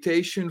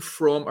invitation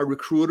from a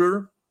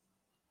recruiter,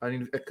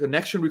 a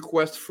connection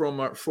request from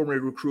a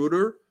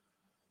recruiter,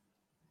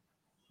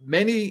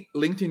 many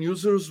LinkedIn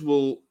users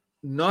will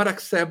not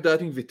accept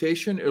that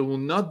invitation and will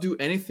not do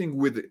anything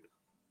with it.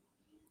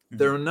 Mm-hmm.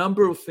 There are a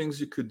number of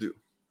things you could do.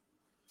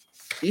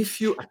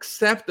 If you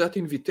accept that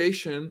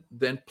invitation,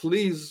 then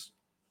please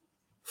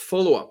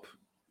follow up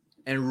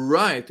and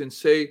write and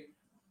say,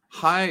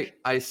 hi,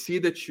 I see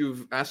that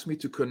you've asked me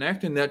to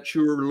connect and that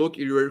you're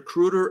a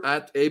recruiter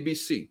at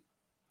ABC.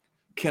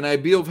 Can I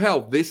be of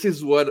help? This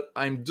is what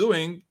I'm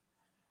doing.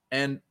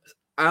 And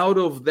out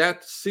of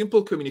that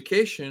simple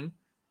communication,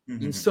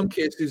 in some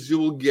cases, you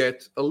will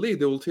get a lead.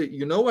 They will tell you,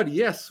 you know what?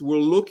 Yes, we're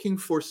looking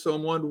for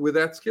someone with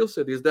that skill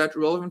set. Is that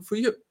relevant for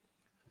you?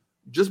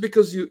 Just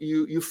because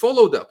you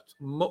followed up.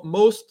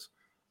 Most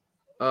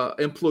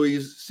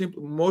employees,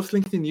 most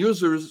LinkedIn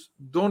users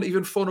don't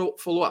even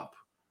follow up.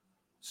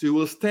 So you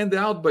will stand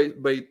out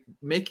by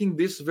making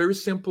this very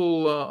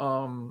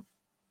simple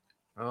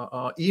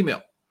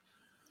email.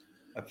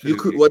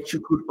 Absolutely. What you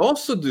could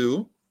also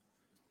do,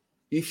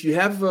 if you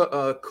have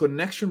a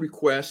connection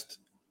request,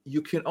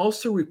 you can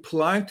also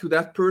reply to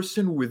that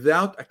person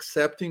without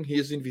accepting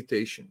his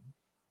invitation.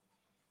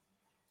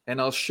 And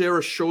I'll share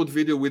a short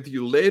video with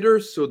you later,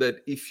 so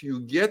that if you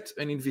get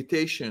an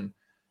invitation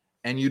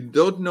and you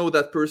don't know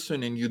that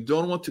person and you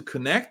don't want to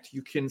connect,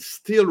 you can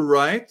still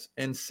write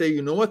and say,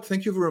 you know what,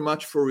 thank you very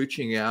much for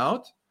reaching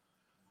out.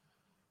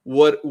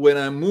 When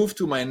I move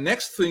to my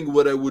next thing,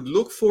 what I would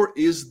look for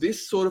is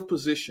this sort of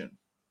position.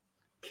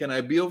 Can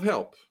I be of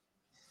help?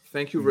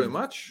 Thank you very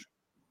much.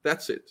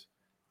 That's it.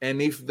 And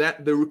if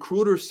the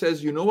recruiter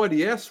says, you know what,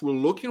 yes, we're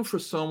looking for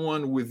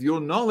someone with your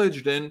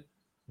knowledge, then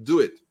do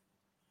it.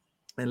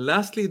 And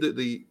lastly,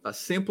 a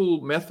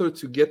simple method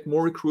to get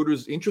more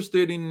recruiters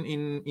interested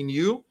in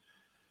you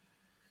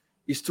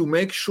is to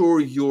make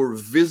sure you're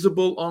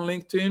visible on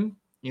LinkedIn.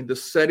 In the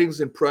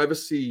settings and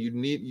privacy, you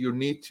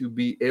need to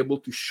be able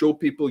to show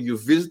people you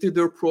visited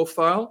their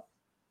profile.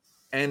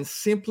 and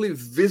simply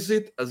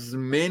visit as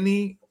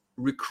many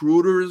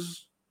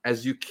recruiters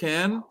as you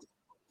can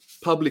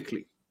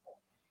publicly.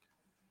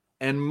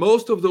 And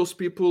most of those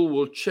people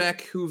will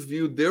check who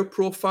viewed their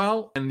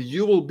profile, and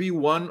you will be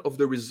one of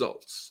the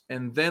results.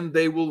 And then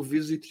they will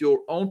visit your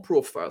own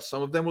profile.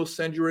 Some of them will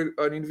send you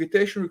an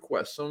invitation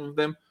request. Some of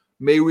them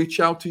may reach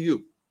out to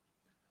you.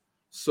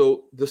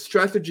 So the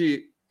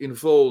strategy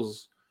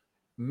involves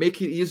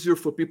make it easier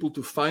for people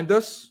to find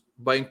us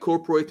by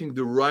incorporating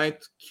the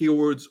right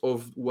keywords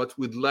of what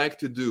we'd like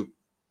to do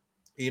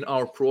in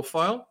our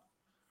profile.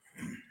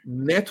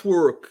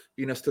 Network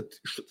in a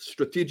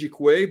strategic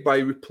way by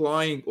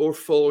replying or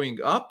following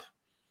up,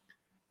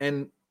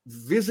 and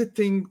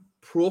visiting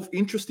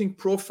interesting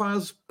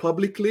profiles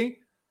publicly,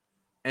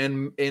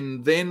 and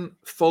then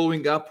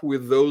following up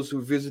with those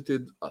who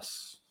visited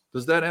us.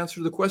 Does that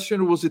answer the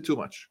question, or was it too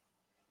much?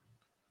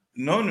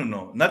 No.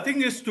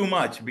 Nothing is too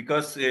much,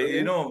 because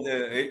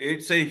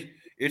it's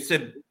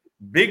a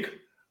big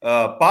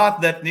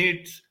path that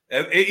needs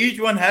each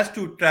one has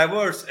to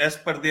traverse as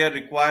per their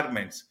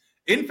requirements.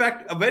 In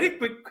fact, a very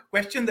quick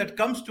question that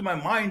comes to my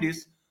mind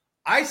is,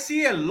 I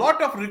see a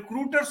lot of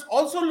recruiters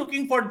also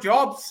looking for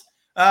jobs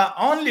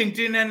on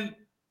LinkedIn and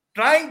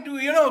trying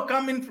to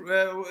come in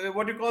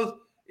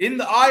in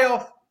the eye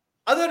of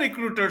other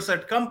recruiters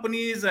at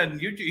companies and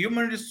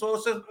human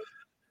resources.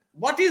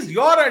 What is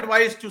your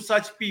advice to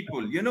such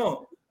people?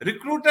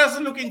 Recruiters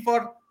are looking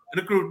for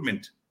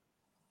recruitment.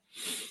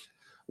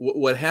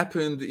 What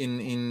happened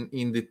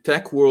in the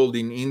tech world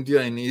in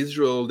India and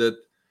Israel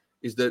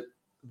is that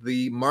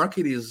the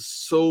market is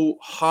so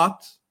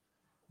hot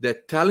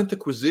that talent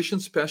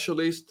acquisition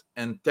specialists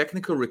and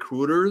technical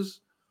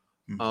recruiters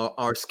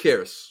are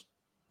scarce.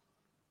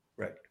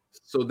 Right.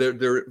 So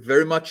they're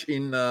very much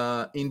in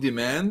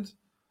demand.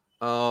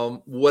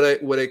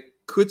 What I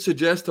could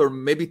suggest are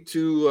maybe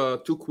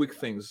two quick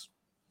things.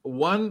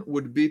 One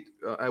would be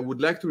I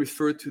would like to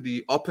refer to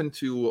the Open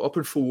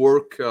for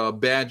Work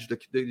badge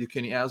that you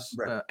can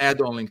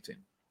add on LinkedIn.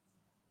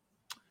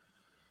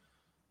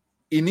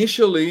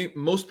 Initially,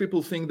 most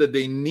people think that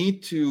they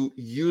need to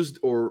use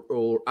or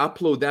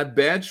upload that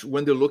badge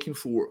when they're looking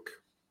for work.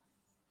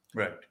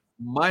 Right.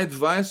 My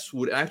advice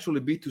would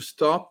actually be to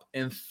stop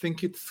and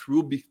think it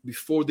through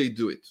before they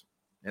do it.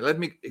 And let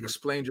me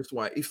explain just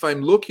why. If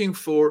I'm looking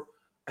for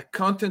a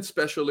content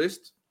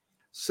specialist,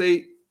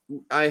 say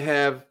I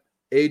have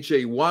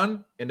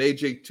AJ1 and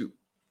AJ2.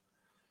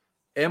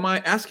 Am I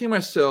asking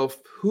myself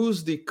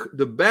who's the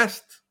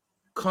best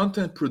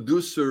content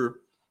producer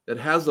that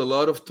has a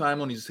lot of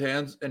time on his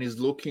hands and is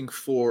looking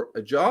for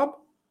a job?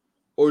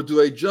 Or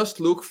do I just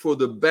look for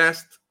the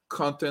best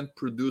content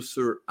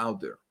producer out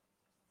there?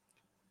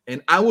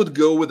 And I would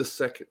go with the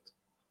second.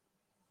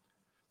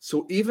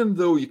 So even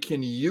though you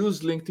can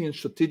use LinkedIn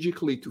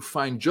strategically to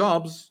find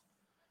jobs,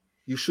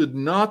 you should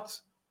not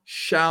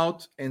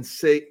shout and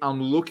say,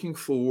 I'm looking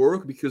for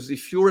work, because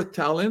if you're a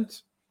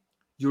talent,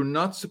 you're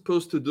not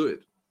supposed to do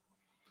it.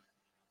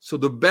 So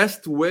the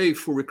best way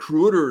for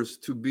recruiters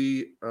to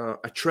be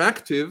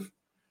attractive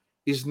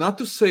is not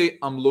to say,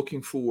 I'm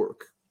looking for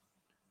work.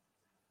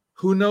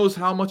 Who knows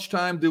how much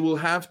time they will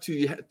have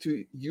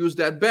to use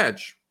that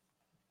badge?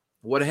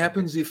 What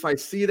happens if I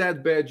see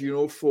that badge,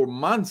 for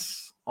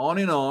months on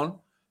and on,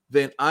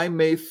 then I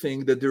may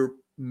think that they're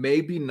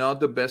maybe not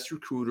the best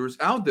recruiters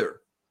out there.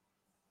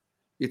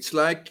 It's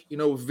like,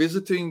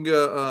 visiting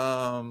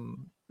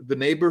the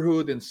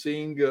neighborhood and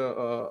seeing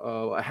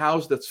a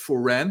house that's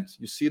for rent.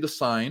 You see the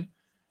sign,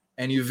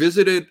 and you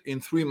visit it in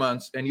 3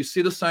 months, and you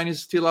see the sign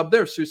is still up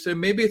there. So you say,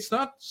 maybe it's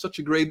not such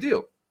a great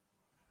deal.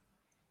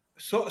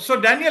 So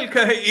Daniel,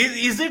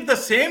 is it the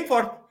same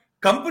for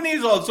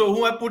companies also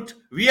who have put,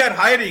 we are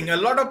hiring? A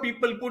lot of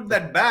people put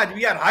that badge,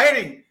 we are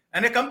hiring.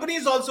 And the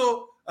companies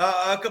also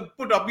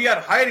put up, we are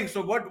hiring.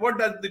 So what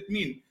does it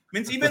mean?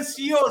 Means even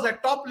CEOs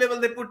at top level,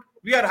 they put,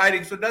 we are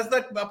hiring. So does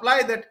that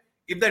apply that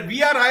if that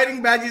we are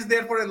hiring badge is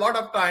there for a lot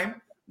of time,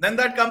 then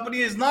that company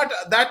is not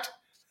that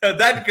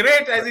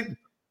great as it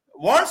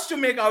wants to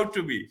make out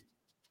to be?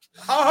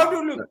 How do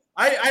you look?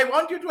 I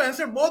want you to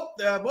answer both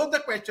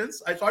the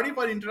questions. I'm sorry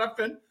for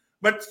interruption,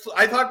 but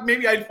I thought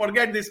maybe I'll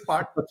forget this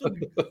part. So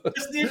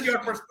just need your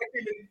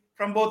perspective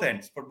from both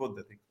ends for both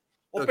the things.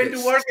 Open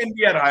to work and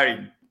we are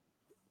hiring.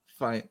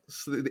 Fine.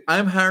 So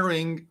I'm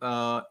hiring.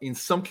 In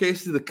some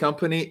cases, the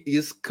company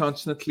is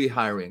constantly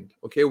hiring.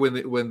 Okay,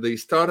 when the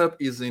startup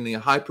is in a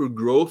hyper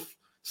growth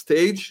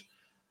stage,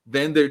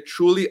 then they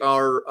truly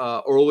are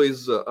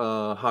always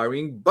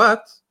hiring.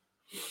 But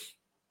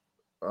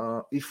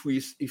if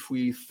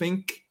we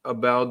think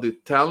about the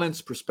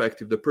talent's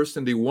perspective, the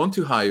person they want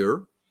to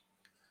hire,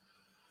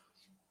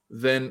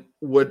 then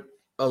what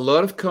a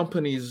lot of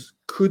companies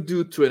could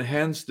do to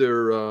enhance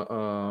their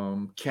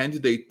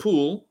candidate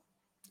pool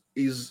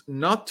is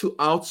not to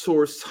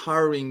outsource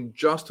hiring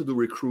just to the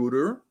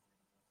recruiter,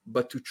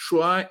 but to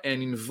try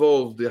and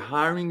involve the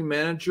hiring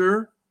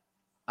manager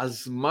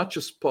as much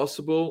as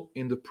possible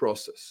in the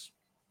process.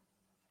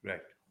 Right.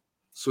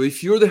 So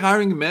if you're the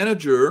hiring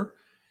manager,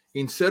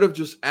 instead of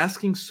just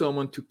asking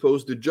someone to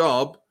post the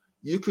job,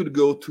 you could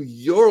go to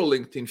your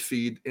LinkedIn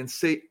feed and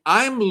say,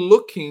 I'm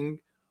looking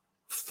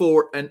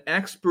for an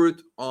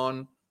expert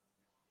on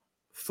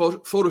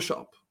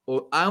Photoshop,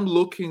 or I'm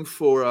looking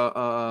for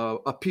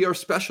a PR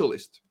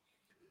specialist.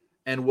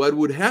 And what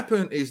would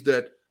happen is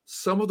that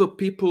some of the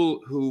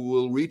people who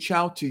will reach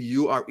out to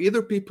you are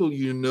either people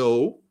you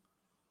know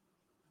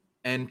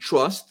and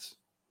trust.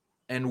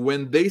 And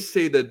when they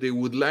say that they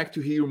would like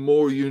to hear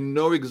more, you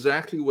know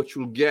exactly what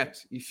you'll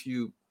get if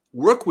you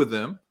work with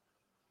them.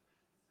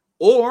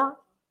 Or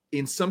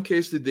in some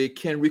cases, they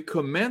can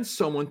recommend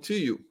someone to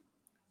you.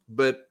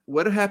 But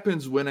what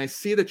happens when I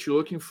see that you're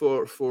looking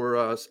for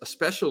a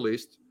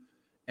specialist,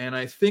 and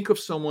I think of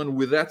someone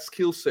with that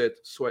skill set,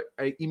 so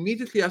I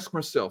immediately ask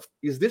myself,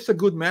 is this a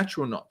good match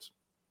or not?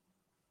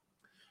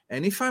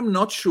 And if I'm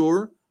not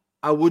sure,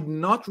 I would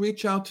not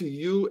reach out to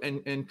you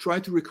and try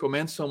to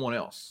recommend someone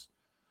else.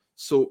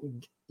 So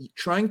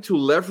trying to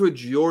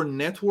leverage your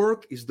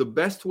network is the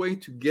best way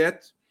to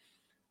get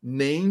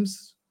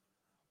names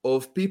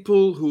of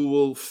people who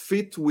will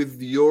fit with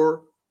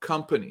your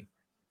company,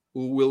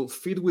 who will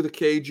fit with the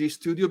KG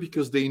studio,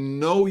 because they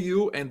know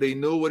you and they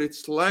know what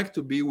it's like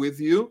to be with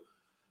you.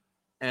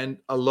 And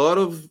a lot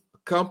of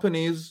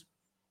companies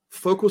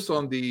focus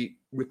on the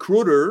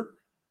recruiter,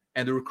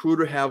 and the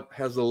recruiters have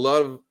a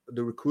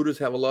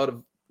lot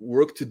of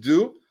work to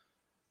do,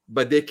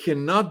 but they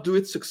cannot do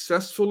it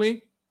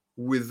successfully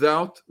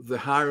without the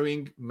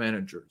hiring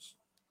managers.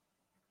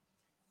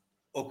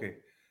 Okay.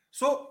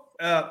 So,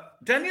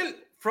 Daniel,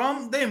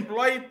 from the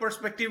employee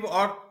perspective,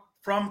 or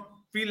from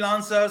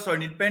freelancers or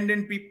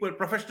independent people,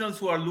 professionals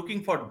who are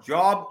looking for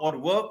job or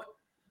work,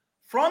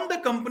 from the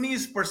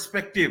company's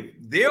perspective,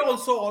 they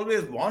also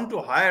always want to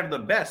hire the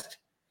best.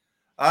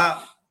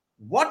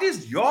 What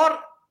is your,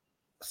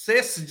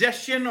 say,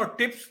 suggestion or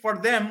tips for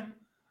them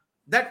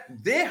that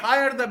they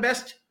hire the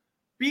best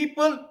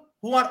people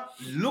who are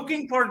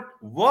looking for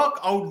work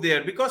out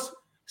there? Because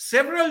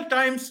several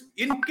times,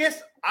 in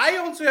case I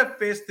also have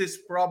faced this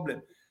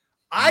problem,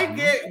 I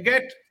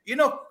get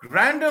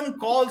random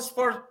calls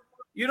for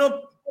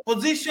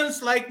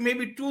positions like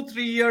maybe 2-3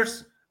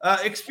 years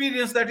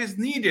experience that is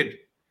needed.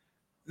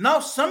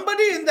 Now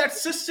somebody in that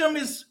system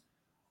is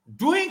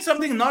doing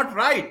something not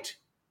right.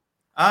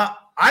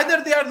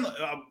 Either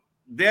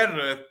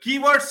their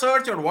keyword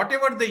search or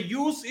whatever they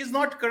use is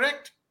not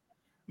correct.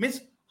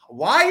 Means,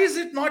 why is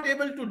it not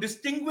able to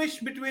distinguish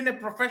between a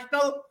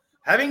professional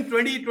having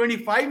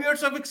 20-25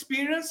 years of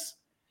experience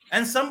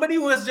and somebody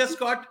who has just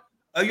got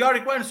your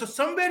requirements? So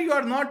somewhere you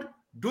are not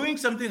doing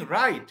something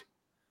right.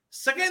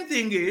 Second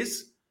thing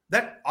is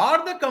that,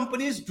 are the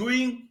companies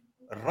doing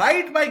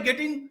right by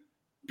getting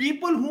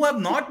people who have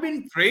not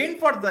been trained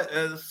for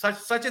the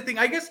such a thing?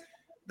 I guess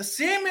the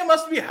same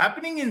must be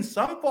happening in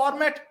some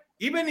format,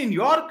 even in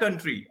your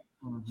country.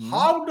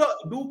 How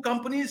do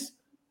companies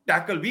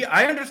tackle?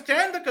 I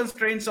understand the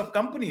constraints of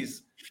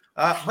companies,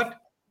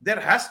 but there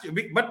has to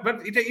be. But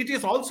it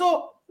is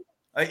also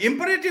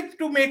imperative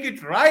to make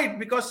it right,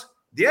 because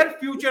their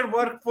future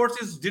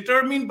workforce is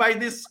determined by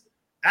this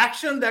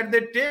action that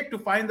they take to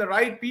find the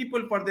right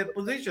people for their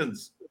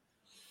positions.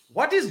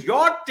 What is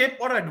your tip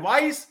or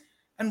advice,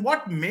 and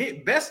what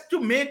best to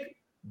make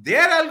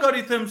their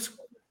algorithms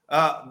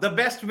the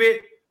best way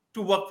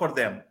to work for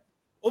them?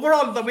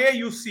 Overall, the way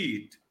you see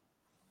it.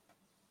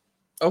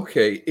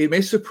 Okay, it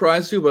may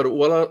surprise you, but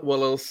what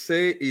I'll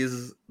say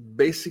is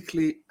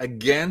basically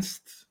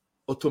against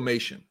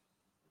automation.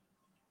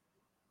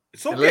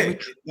 It's okay.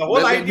 The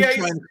whole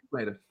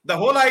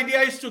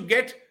idea is to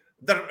get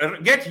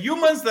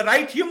humans, the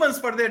right humans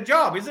for their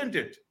job, isn't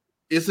it?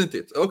 Isn't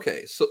it?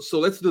 Okay, so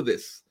let's do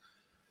this.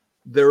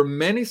 There are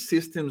many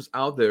systems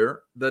out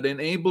there that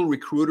enable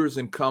recruiters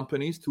and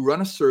companies to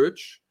run a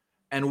search,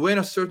 and when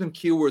a certain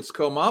keywords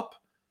come up,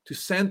 to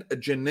send a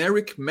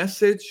generic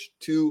message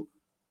to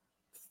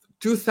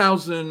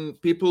 2,000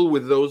 people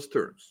with those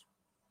terms.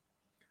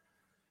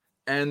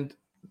 And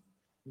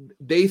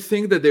they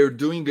think that they're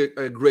doing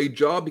a great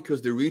job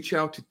because they reach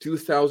out to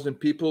 2,000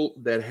 people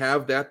that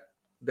have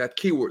that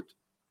keyword.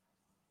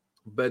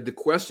 But the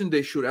question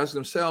they should ask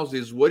themselves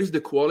is, what is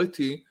the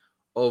quality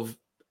of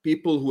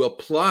people who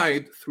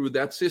applied through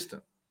that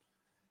system?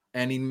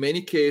 And in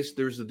many cases,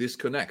 there's a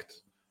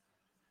disconnect,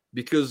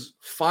 because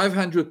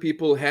 500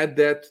 people had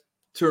that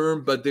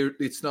term, but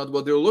it's not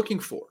what they're looking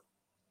for.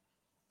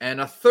 And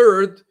a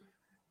third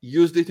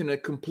used it in a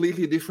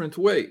completely different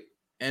way.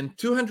 And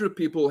 200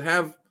 people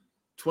have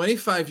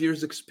 25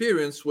 years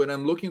experience when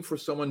I'm looking for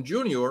someone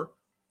junior,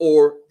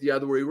 or the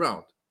other way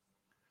around.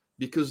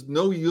 Because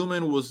no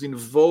human was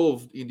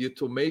involved in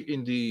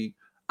the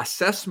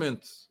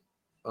assessment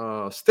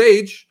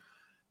stage,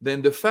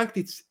 then the fact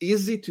it's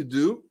easy to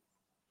do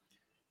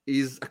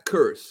is a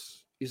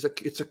curse. It's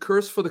a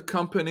curse for the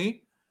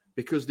company,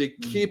 because they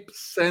keep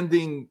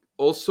sending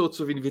all sorts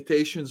of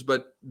invitations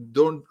but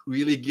don't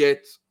really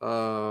get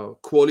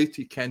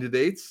quality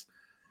candidates.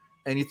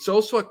 And it's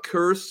also a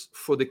curse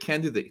for the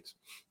candidate.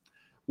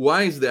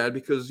 Why is that?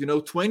 Because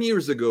 20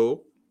 years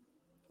ago,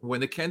 when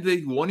the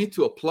candidate wanted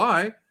to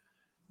apply,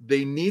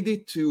 they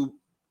needed to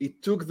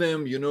it took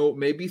them,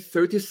 maybe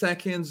 30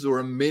 seconds or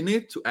a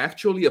minute to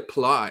actually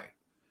apply.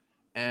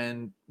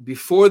 And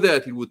before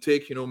that, it would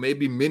take,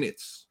 maybe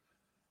minutes.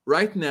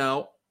 Right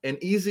now, an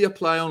easy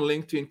apply on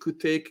LinkedIn could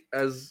take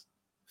as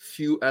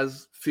few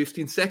as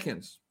 15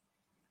 seconds.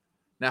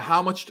 Now,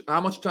 how much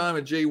time,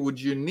 Ajay, would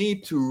you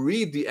need to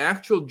read the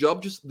actual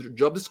job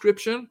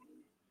description?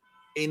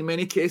 In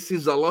many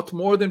cases, a lot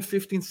more than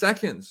 15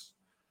 seconds.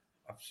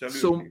 Absolutely.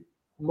 So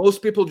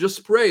most people just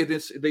spray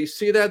this. They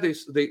see that,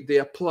 they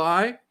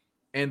apply,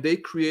 and they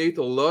create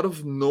a lot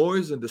of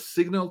noise, and the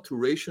signal to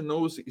ratio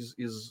noise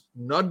is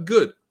not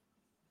good.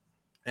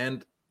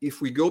 And if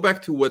we go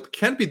back to what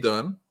can be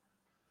done,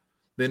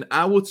 then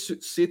I would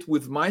sit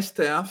with my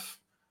staff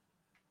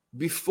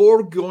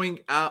before going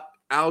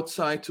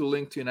outside to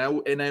LinkedIn.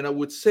 I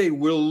would say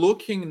we're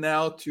looking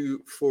now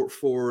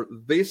for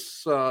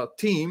this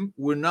team.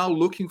 We're now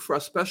looking for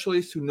a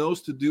specialist who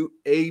knows to do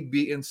A,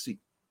 B, and C.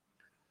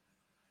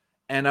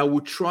 And I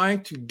would try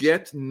to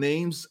get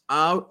names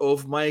out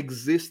of my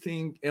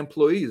existing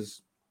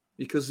employees,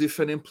 because if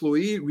an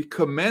employee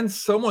recommends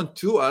someone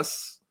to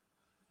us,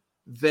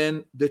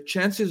 then the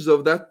chances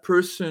of that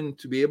person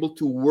to be able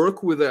to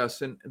work with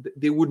us, and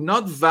they would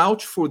not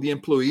vouch for the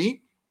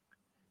employee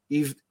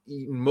if,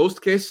 in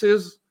most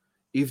cases,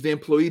 if the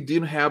employee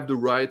didn't have the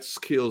right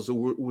skills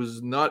or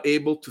was not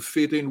able to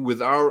fit in with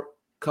our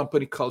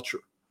company culture.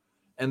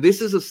 And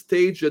this is a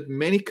stage that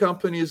many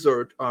companies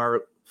are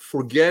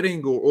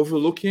forgetting or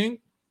overlooking.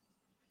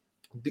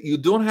 You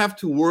don't have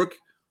to work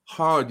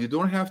hard. You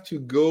don't have to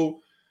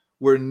go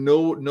where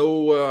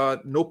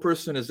no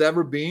person has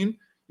ever been.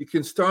 You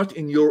can start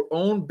in your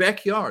own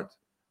backyard.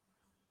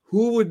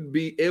 Who would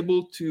be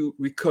able to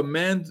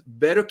recommend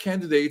better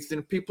candidates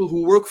than people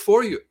who work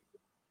for you?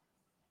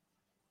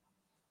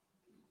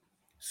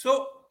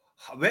 So,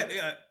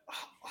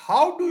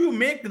 how do you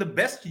make the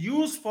best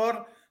use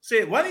for,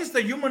 say, one is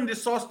the human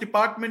resource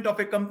department of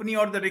a company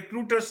or the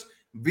recruiters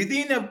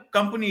within a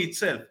company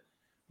itself.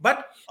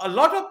 But a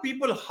lot of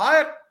people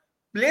hire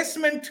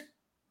placement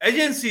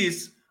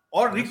agencies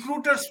or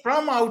recruiters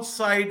from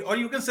outside, or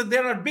you can say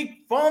there are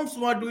big firms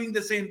who are doing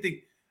the same thing.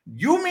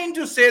 You mean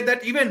to say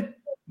that even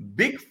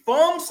big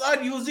firms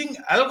are using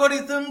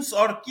algorithms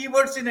or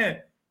keywords in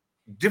a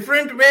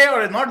different way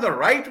or not the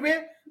right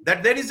way,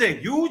 that there is a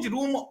huge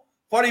room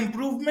for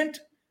improvement?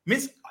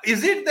 Means,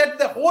 is it that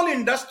the whole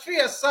industry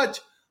as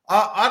such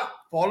are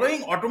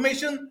following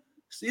automation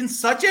in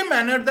such a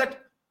manner that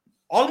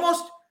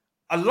almost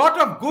a lot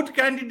of good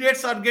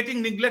candidates are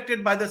getting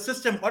neglected by the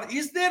system? Or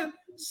is there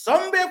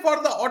some way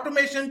for the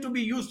automation to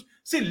be used?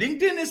 See,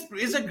 LinkedIn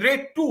is a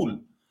great tool.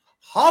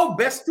 How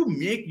best to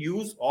make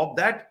use of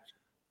that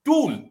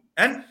tool?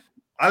 And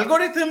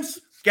algorithms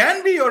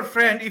can be your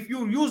friend if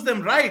you use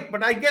them right.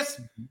 But I guess,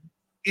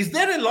 is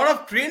there a lot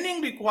of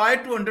training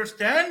required to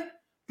understand,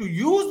 to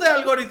use the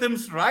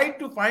algorithms right,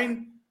 to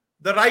find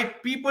the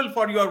right people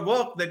for your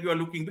work that you are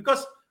looking?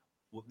 Because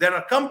there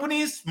are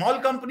companies, small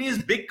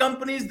companies, big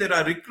companies, there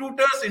are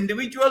recruiters,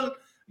 individual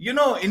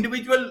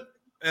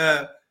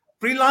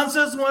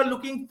freelancers who are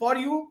looking for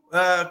you,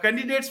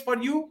 candidates for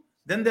you.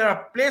 Then there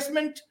are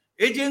placement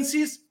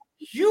agencies,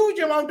 huge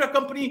amount of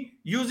company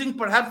using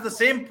perhaps the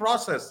same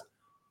process.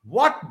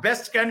 What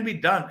best can be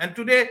done? And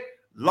today,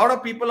 a lot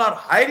of people are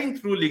hiring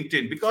through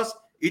LinkedIn because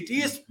it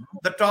is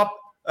the top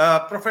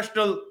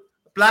professional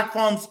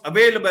platforms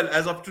available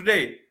as of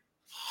today.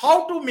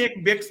 How to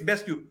make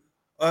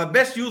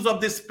best use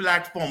of this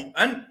platform?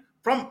 And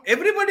from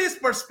everybody's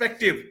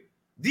perspective,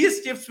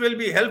 these tips will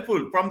be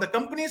helpful. From the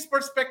company's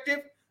perspective,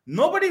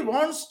 nobody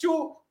wants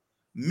to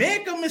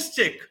make a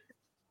mistake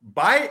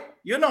by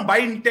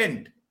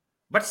intent,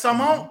 but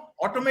somehow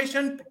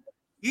automation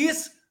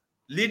is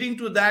leading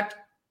to that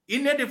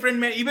in a different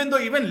manner. Even though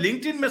even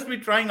LinkedIn must be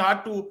trying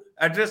hard to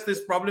address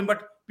this problem,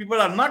 but people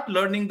are not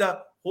learning the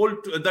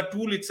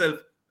tool itself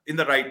in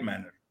the right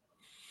manner.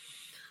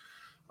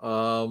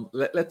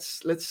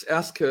 Let's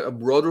ask a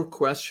broader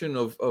question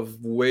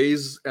of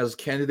ways as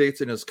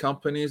candidates and as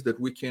companies that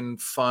we can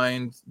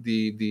find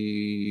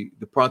the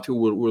party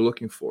we're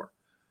looking for.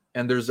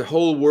 And there's a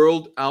whole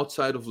world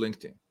outside of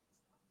LinkedIn.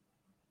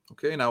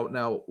 Okay,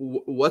 now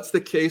what's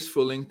the case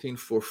for LinkedIn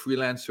for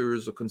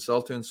freelancers or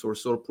consultants or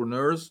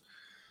solopreneurs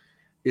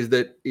is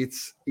that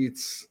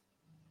it's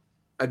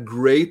a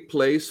great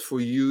place for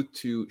you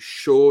to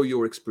show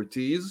your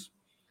expertise.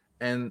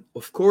 And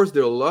of course,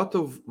 there are a lot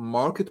of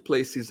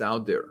marketplaces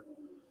out there,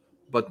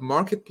 but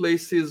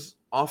marketplaces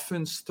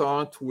often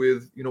start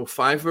with,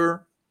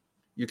 Fiverr.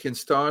 You can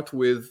start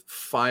with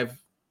 $5.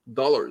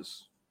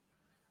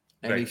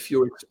 And if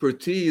your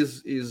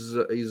expertise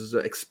is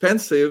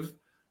expensive,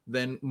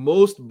 then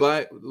most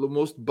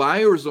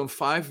buyers on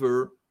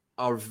Fiverr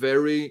are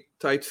very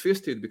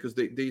tight-fisted because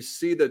they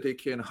see that they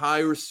can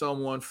hire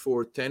someone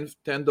for $10,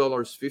 $15,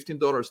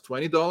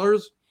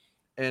 $20.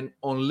 And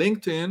on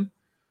LinkedIn,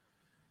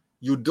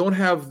 you don't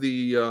have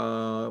the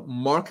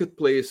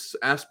marketplace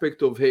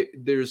aspect of, hey,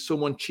 there's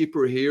someone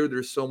cheaper here,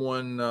 there's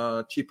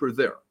someone cheaper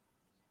there.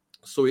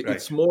 So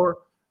it's more,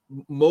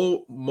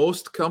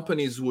 most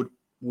companies would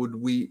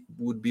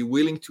would be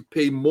willing to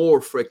pay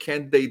more for a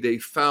candidate they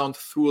found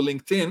through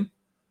LinkedIn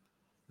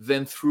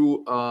than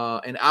through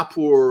an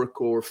Upwork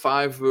or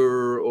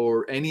Fiverr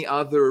or any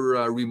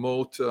other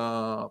remote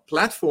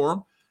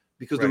platform,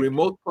 because the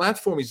remote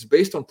platform is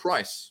based on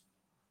price.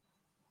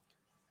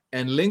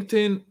 And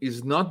LinkedIn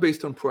is not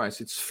based on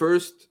price. It's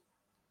first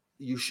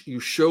you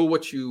show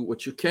what you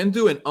can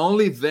do, and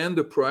only then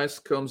the price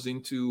comes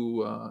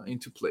into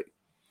play.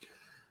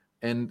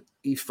 And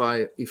if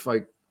I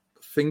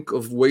think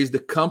of ways the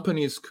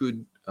companies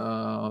could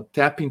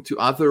tap into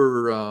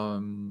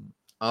other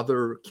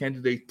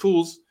candidate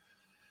pools,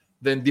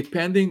 then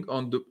depending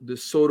on the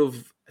sort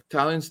of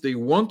talents they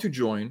want to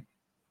join,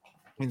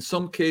 in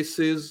some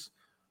cases,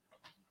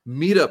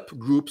 meetup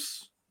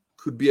groups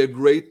could be a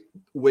great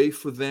way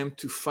for them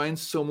to find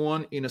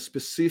someone in a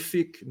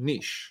specific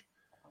niche.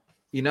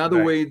 In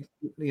other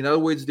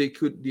words, they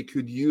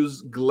could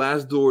use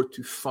Glassdoor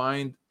to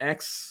find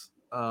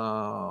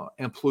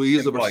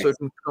employees of a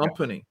certain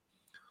company,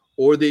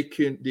 or they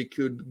could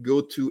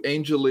go to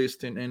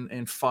AngelList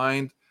and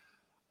find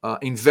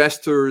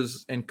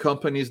investors and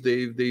companies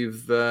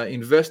they've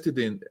invested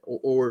in.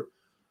 Or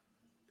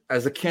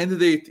as a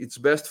candidate, it's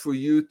best for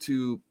you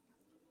to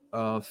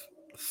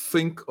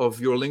think of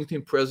your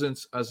LinkedIn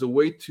presence as a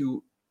way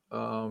to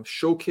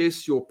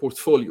showcase your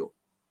portfolio.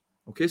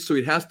 Okay, so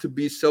it has to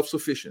be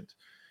self-sufficient.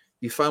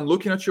 If I'm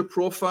looking at your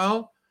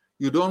profile,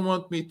 you don't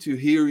want me to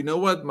hear, you know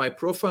what, my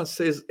profile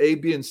says A,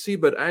 B, and C,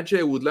 but Ajay,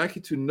 I would like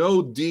you to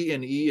know D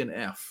and E and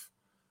F.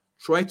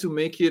 Try to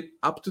make it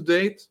up to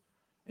date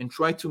and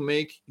try to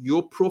make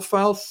your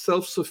profile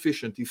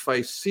self-sufficient. If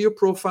I see your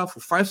profile for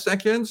 5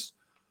 seconds,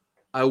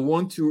 I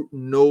want to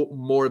know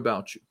more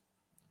about you.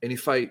 And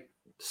if I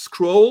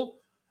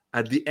scroll,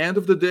 at the end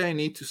of the day, I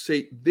need to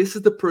say, this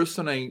is the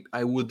person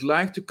I would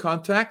like to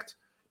contact,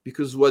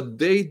 because what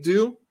they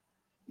do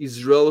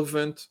is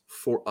relevant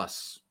for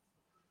us.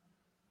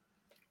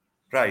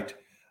 Right.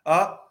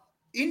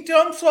 In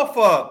terms of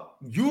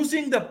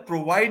using the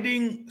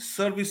providing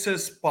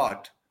services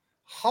part,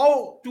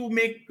 how to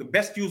make the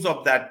best use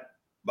of that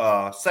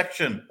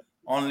section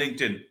on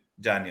LinkedIn,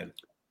 Daniel?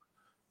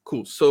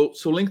 Cool. So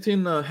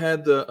LinkedIn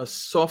had a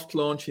soft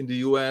launch in the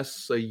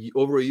US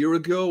over a year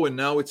ago, and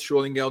now it's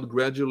rolling out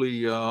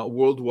gradually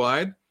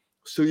worldwide.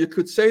 So you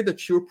could say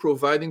that you're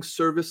providing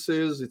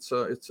services. It's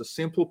a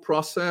simple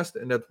process,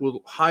 and that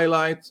will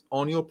highlight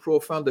on your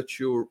profile that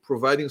you're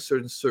providing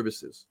certain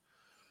services.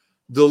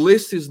 The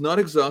list is not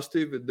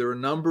exhaustive. There are a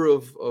number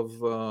of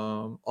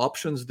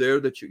options there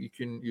that you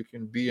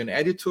can be an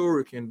editor.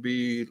 It can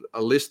be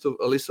a list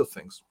of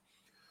things.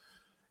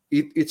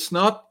 It's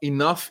not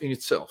enough in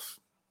itself,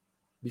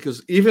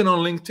 because even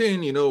on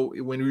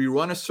LinkedIn, when we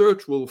run a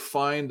search, we'll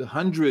find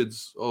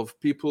hundreds of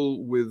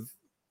people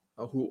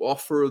who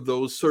offer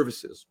those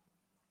services.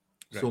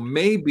 Right. So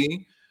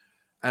maybe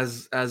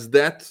as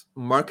that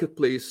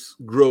marketplace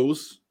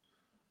grows,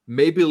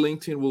 maybe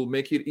LinkedIn will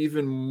make it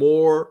even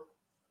more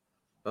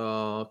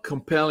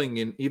compelling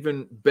and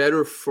even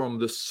better from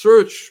the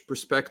search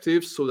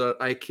perspective, so that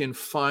I can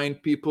find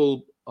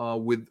people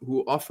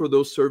who offer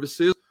those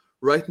services.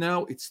 Right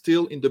now, it's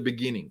still in the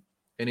beginning.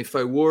 And if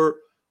I were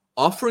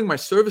offering my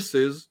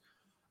services,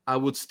 I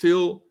would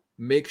still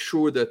make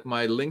sure that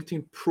my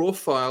LinkedIn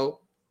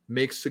profile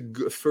makes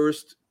a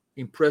first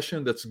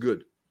impression that's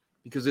good,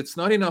 because it's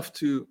not enough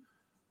to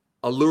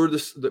allure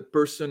the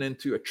person and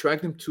to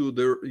attract them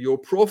to your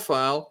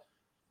profile.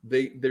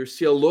 They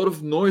see a lot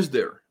of noise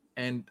there,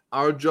 and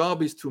our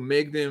job is to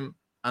make them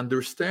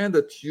understand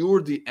that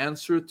you're the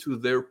answer to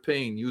their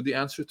pain, you're the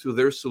answer to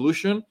their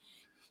solution.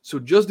 So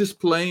just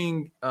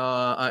displaying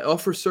I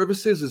offer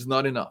services is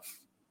not enough.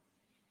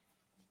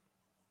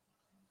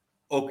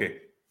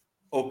 Okay.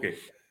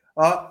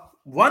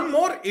 One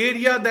more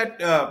area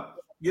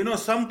that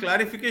some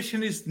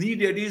clarification is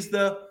needed is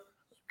the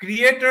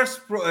creators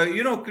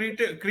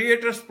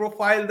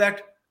profile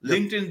that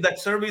LinkedIn, that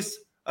service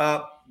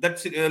that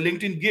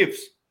LinkedIn gives.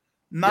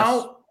 Now,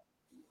 yes,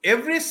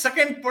 every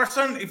second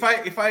person,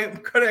 if I'm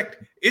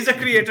correct, is a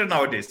creator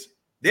nowadays.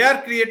 They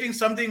are creating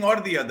something or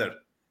the other,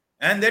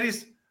 and there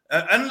is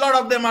a lot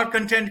of them are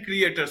content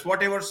creators,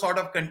 whatever sort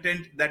of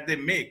content that they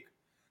make.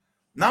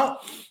 Now,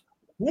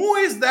 who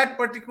is that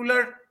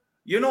particular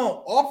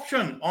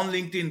option on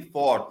LinkedIn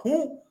for?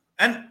 Who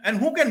and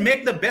who can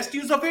make the best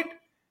use of it?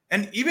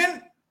 And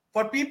even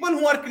for people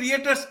who are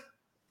creators,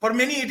 for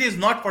many it is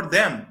not for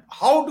them.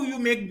 How do you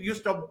make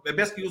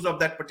best use of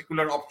that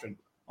particular option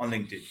on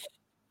LinkedIn?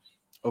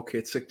 Okay,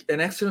 it's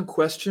an excellent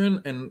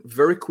question, and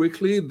very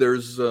quickly,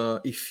 there's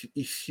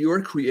if you're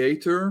a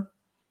creator,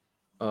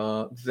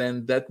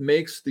 then that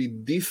makes the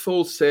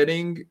default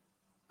setting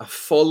a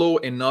follow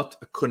and not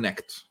a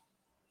connect.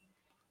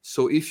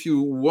 So if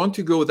you want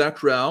to go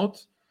that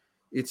route,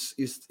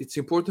 it's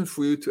important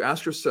for you to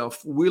ask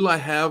yourself, will I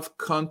have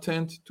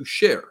content to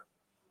share?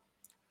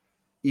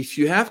 If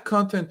you have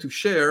content to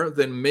share,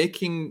 then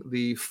making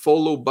the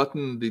follow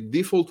button, the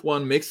default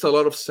one, makes a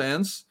lot of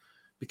sense,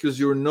 because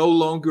you're no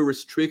longer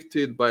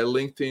restricted by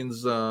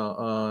LinkedIn's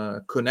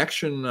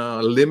connection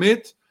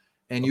limit,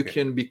 and you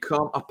can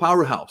become a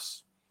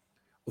powerhouse.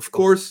 Of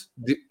course,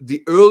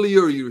 the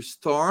earlier you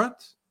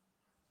start,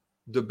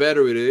 the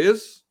better it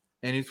is,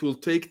 and it will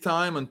take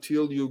time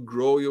until you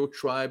grow your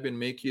tribe and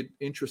make it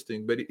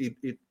interesting. But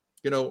it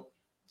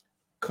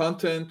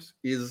content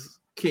is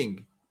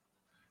king.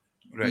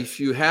 Right. If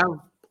you have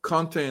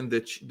content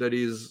that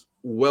is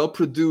well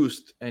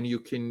produced and you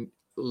can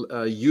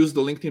use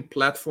the LinkedIn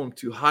platform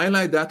to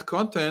highlight that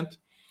content,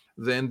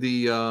 then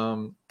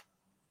the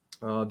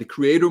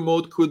creator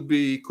mode could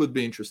be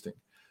interesting.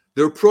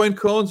 There are pros and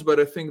cons, but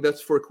I think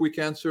that's for a quick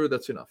answer.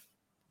 That's enough.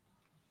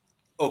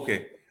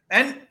 Okay.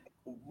 And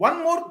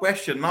one more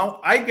question.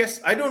 Now, I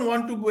guess I don't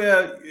want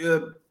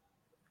to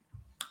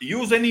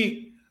use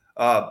any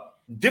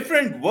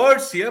different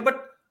words here,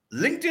 but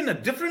LinkedIn, a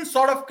different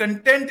sort of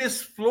content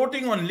is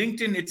floating on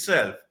LinkedIn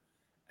itself.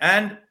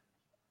 And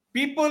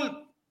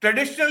people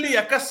traditionally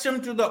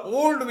accustomed to the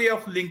old way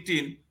of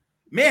LinkedIn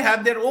may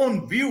have their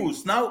own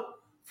views. Now,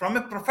 from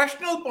a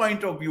professional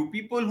point of view,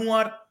 people who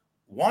are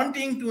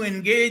wanting to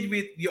engage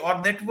with your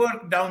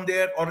network down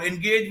there or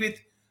engage with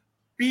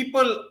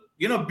people,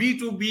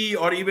 B2B,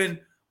 or even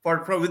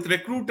with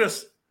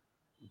recruiters,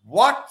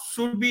 what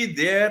should be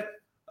their,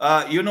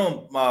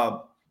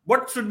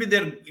 what should be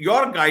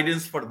your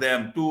guidance for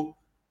them to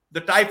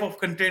the type of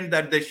content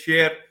that they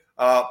share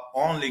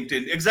on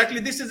LinkedIn? Exactly.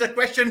 This is a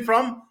question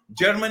from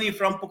Germany,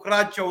 from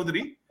Pukhraj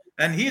Chaudhary.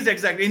 And he's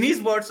exactly, in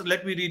his words,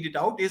 let me read it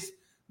out, is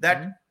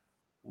that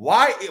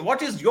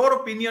what is your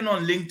opinion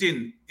on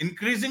LinkedIn?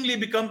 Increasingly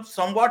become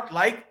somewhat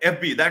like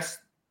FB. That's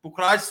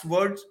Pukhraj's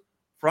words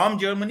from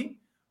Germany.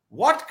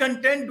 What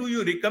content do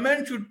you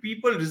recommend should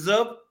people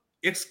reserve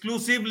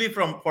exclusively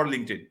for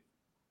LinkedIn?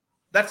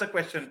 That's a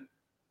question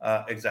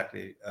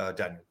exactly,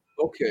 Daniel.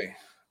 Okay.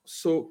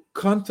 So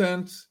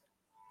content,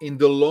 in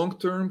the long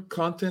term,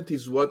 content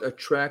is what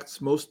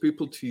attracts most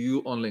people to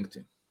you on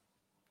LinkedIn.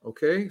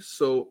 Okay.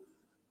 So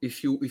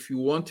if you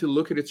want to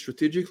look at it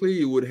strategically,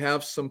 you would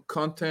have some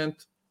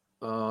content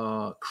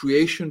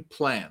creation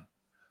plan.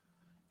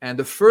 And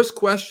the first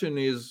question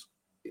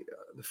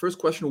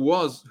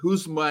was,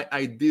 who's my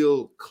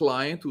ideal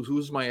client?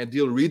 Who's my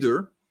ideal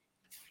reader?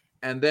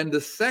 And then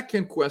the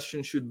second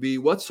question should be,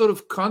 what sort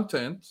of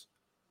content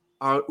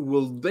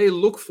will they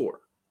look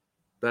for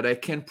that I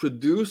can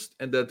produce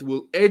and that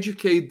will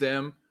educate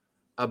them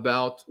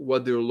about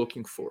what they're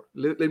looking for?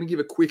 Let me give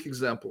a quick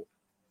example.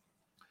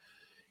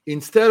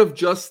 Instead of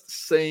just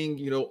saying,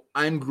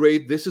 I'm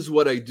great, this is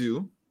what I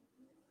do,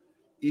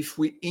 if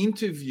we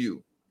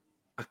interview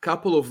a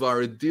couple of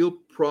our ideal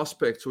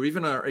prospects or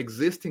even our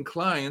existing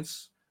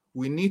clients,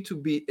 we need to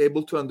be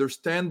able to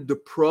understand the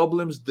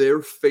problems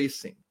they're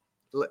facing.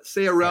 Let's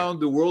say around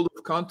the world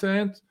of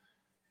content,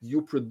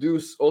 you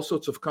produce all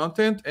sorts of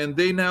content, and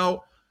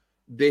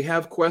they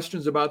have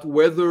questions about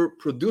whether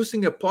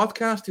producing a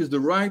podcast is the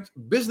right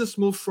business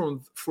move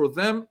for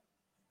them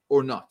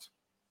or not.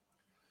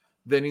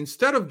 Then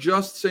instead of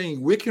just saying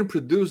we can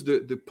produce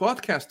the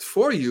podcast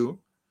for you,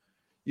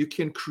 you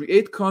can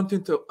create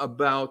content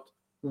about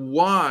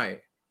why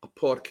a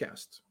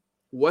podcast,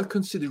 what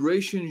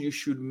consideration you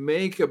should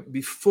make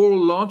before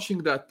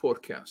launching that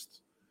podcast,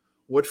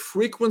 what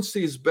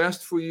frequency is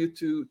best for you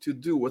to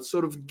do, what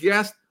sort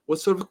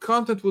of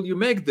content will you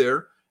make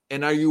there,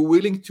 and are you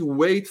willing to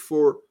wait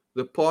for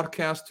the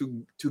podcast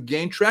to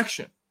gain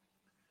traction?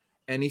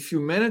 And if you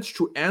manage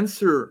to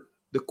answer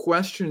the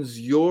questions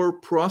your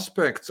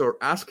prospects are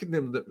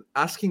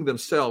asking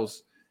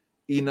themselves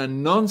in a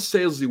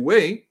non-salesy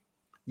way,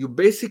 you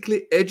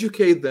basically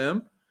educate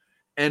them.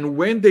 And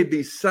when they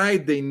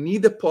decide they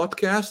need a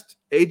podcast,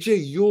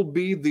 AJ, you'll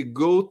be the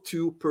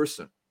go-to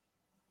person.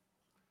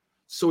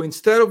 So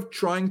instead of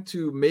trying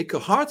to make a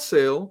hard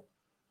sale,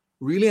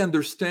 really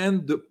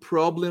understand the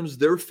problems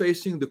they're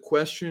facing, the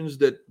questions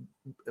that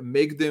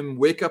make them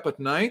wake up at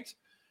night.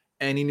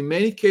 And in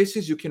many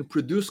cases, you can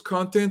produce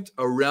content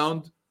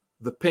around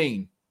the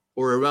pain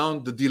or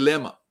around the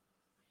dilemma.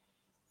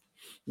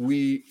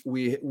 We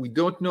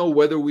don't know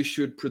whether we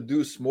should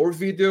produce more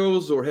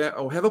videos or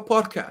have a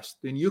podcast.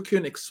 Then you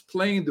can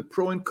explain the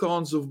pros and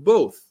cons of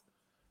both.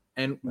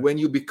 And when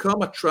you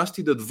become a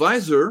trusted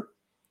advisor,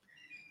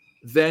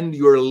 then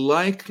you're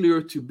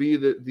likelier to be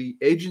the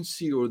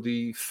agency or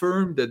the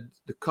firm that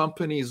the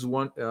companies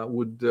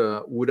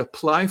would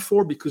apply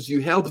for, because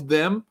you help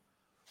them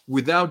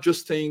without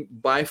just saying,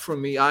 buy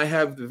from me. I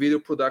have the video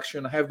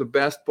production. I have the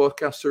best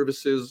podcast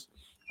services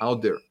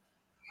out there.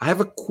 I have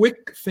a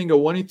quick thing I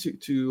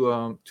wanted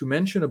to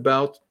mention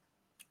about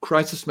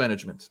crisis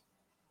management.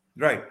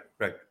 Right.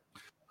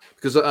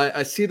 Because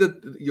I see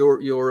that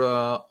your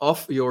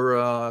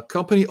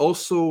company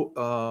also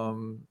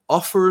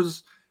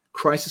offers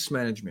crisis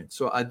management.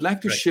 So I'd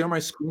like to share my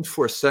screen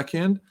for a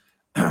second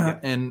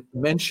and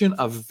mention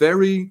a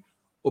very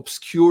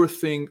obscure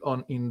thing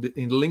in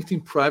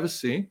LinkedIn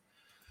privacy.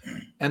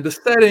 And the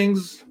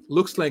settings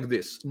looks like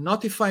this: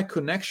 notify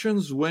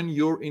connections when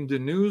you're in the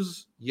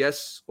news,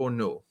 yes or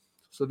no.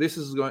 So this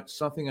is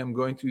something I'm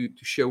going to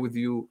share with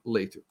you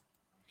later.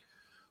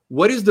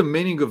 What is the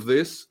meaning of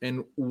this,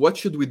 and what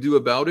should we do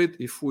about it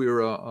if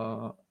we're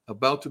a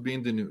about to be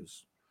in the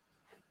news.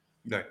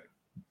 Right.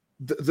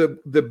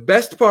 The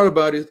best part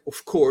about it,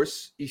 of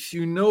course, if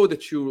you know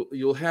that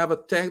you'll have a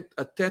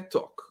TED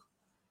Talk,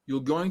 you're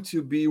going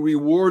to be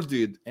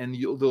rewarded, and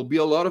there'll be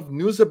a lot of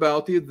news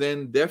about it,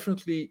 then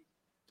definitely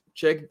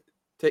tick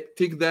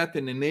that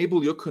and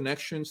enable your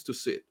connections to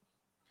see it.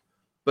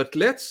 But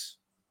let's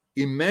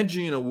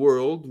imagine a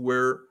world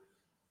where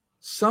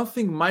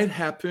something might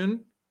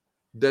happen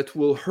that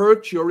will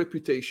hurt your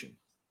reputation.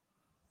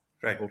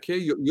 Right. Okay,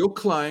 your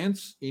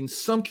clients, in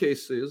some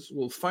cases,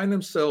 will find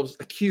themselves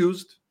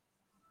accused.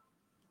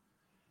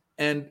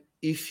 And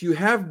if you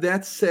have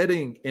that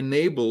setting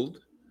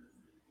enabled,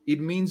 it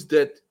means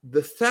that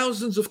the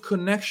thousands of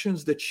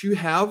connections that you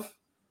have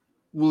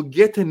will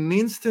get an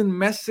instant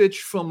message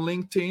from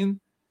LinkedIn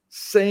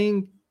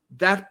saying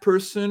that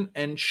person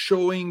and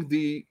showing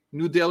the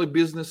New Delhi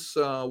business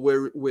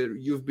where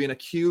you've been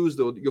accused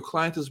or your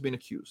client has been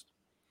accused.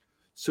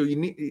 So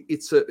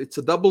it's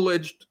a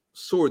double-edged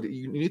sword.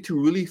 You need to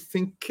really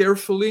think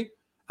carefully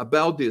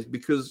about this,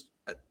 because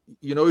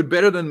you know it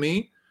better than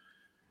me.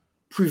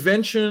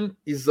 Prevention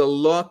is a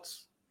lot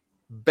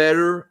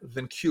better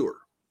than cure.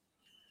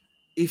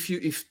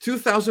 If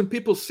 2,000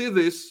 people see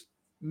this,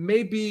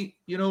 maybe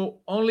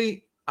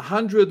only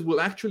 100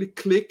 will actually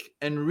click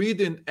and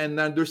read and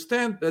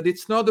understand that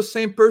it's not the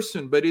same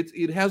person, but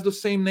it has the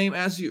same name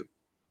as you.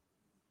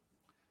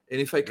 And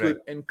if I could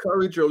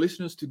encourage our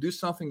listeners to do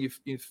something,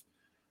 if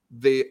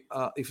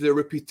their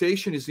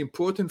reputation is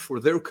important for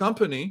their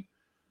company,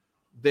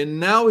 then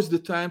now is the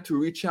time to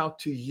reach out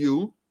to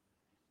you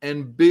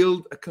and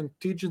build a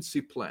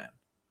contingency plan.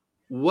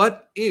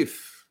 What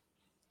if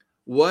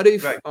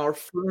our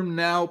firm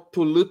now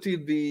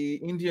polluted the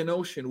Indian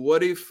Ocean?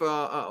 What if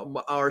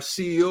our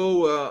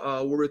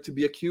CEO were to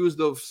be accused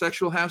of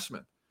sexual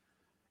harassment?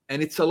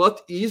 And it's a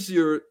lot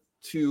easier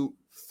to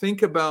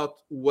think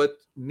about what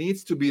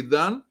needs to be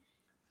done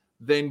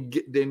than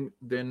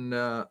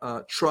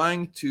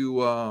trying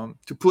to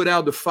put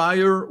out the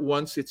fire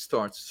once it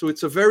starts. So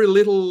it's a very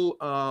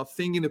little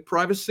thing in the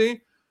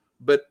privacy,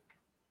 but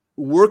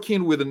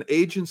working with an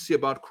agency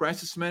about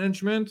crisis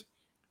management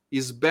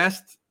is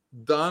best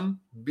done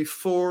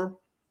before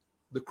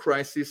the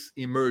crisis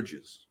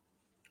emerges.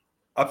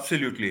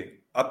 Absolutely,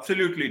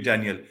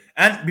 Daniel.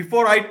 And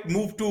before I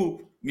move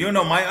to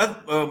my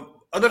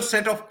other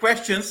set of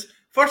questions,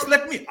 first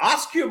let me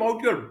ask you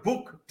about your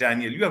book,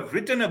 Daniel. You have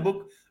written a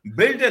book,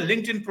 Build a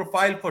LinkedIn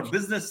Profile for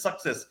Business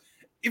Success.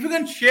 If you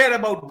can share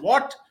about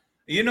what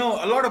a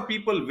lot of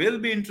people will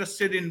be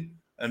interested in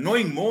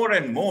knowing more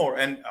and more,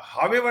 and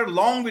however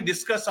long we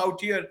discuss out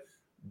here,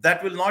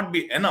 that will not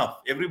be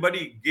enough.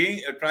 Everybody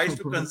tries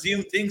to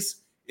consume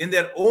things in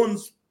their own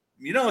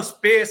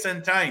space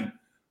and time.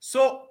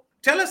 So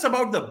tell us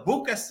about the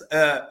book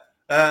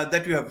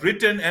that you have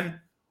written, and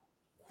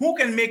who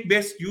can make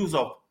best use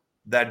of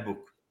that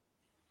book.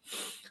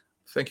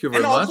 Thank you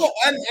very much.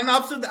 And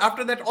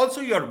after that,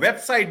 also your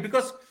website,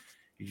 because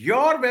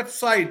your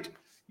website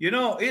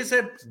is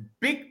a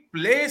big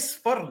place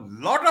for a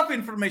lot of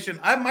information.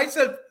 I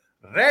myself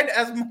read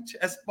as much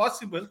as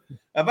possible,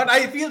 but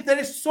I feel there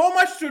is so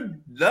much to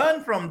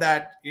learn from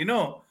that,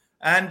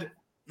 and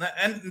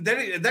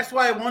that's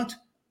why I want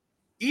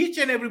each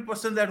and every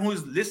person who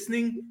is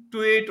listening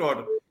to it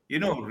or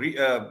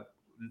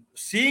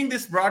seeing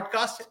this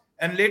broadcast,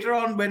 and later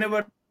on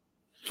whenever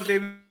they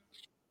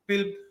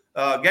will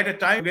get a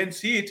time and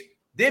see it,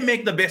 they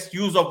make the best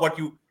use of what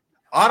you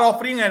are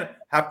offering and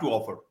have to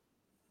offer.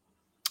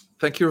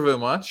 Thank you very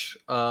much.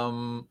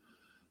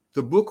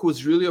 The book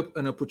was really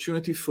an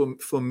opportunity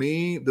for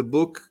me. The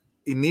book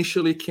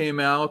initially came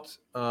out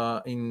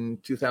in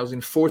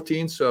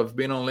 2014, so I've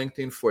been on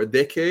LinkedIn for a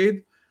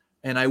decade,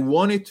 and I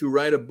wanted to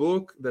write a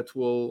book that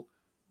will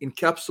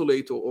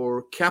encapsulate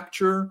or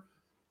capture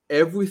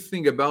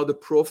everything about the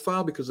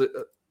profile, because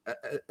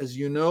as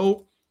you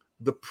know,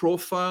 the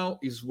profile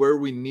is where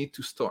we need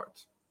to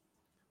start.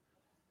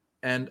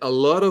 And a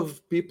lot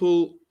of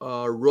people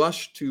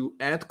rush to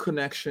add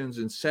connections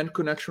and send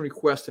connection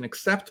requests and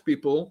accept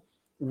people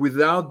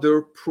without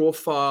their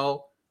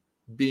profile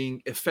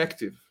being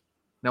effective.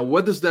 Now,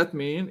 what does that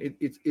mean?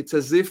 It's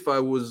as if I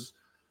was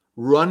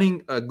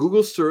running a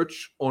Google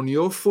search on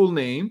your full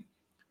name,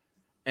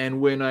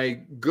 and when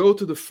I go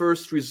to the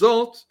first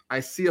result, I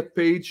see a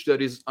page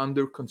that is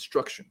under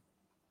construction.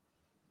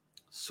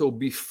 So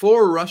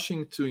before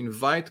rushing to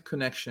invite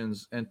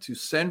connections and to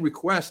send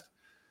requests,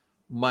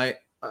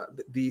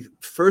 the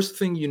first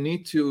thing you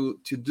need to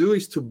do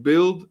is to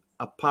build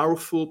a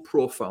powerful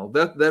profile.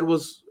 That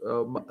was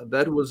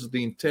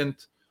the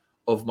intent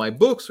of my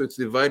book. So it's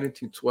divided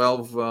into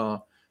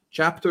 12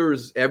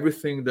 chapters,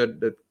 everything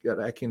that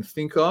I can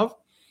think of.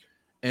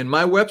 And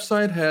my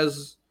website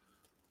has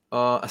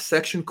a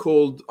section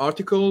called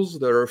articles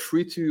that are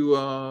free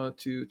to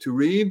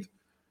read,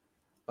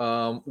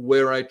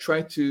 where I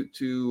try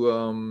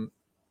to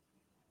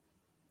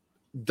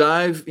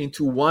dive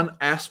into one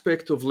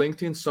aspect of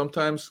LinkedIn,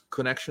 sometimes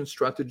connection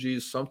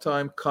strategies,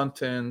 sometimes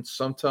content,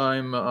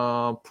 sometimes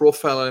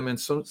profile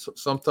elements,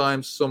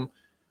 sometimes some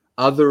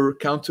other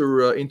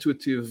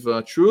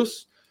counterintuitive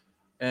truths.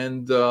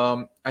 And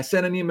I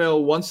send an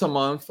email once a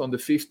month on the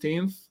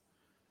 15th.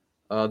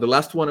 The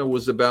last one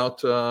was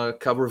about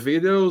cover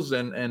videos,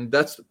 and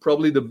that's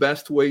probably the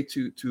best way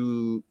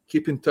to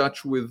keep in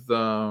touch with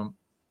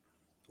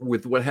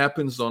what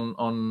happens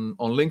on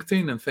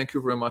LinkedIn. And thank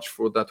you very much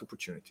for that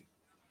opportunity.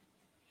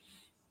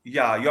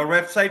 Yeah, your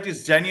website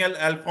is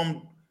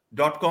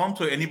danielalfom.com.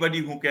 So anybody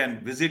who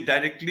can visit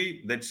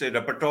directly, that's a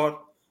repertoire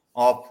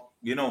of,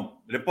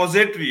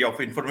 repository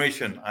of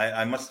information,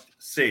 I must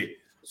say.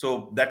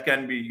 So that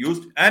can be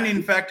used. And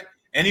in fact,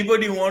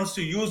 anybody who wants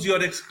to use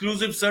your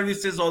exclusive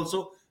services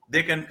also,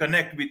 they can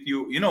connect with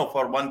you,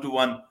 for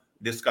one-to-one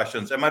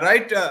discussions. Am I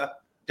right,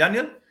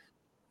 Daniel?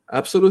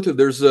 Absolutely.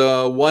 There's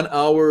a 1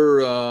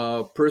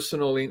 hour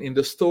personal in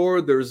the store.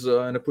 There's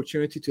an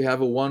opportunity to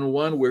have a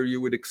one-on-one where you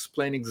would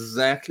explain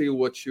exactly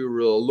what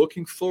you're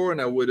looking for,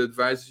 and I would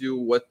advise you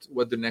what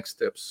the next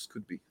steps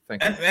could be.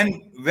 Thank you.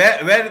 And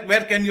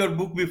where can your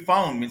book be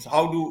found? Means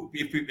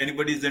if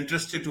anybody is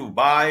interested to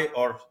buy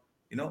or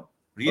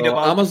read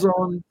about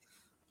Amazon.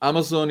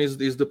 Amazon is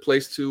the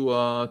place to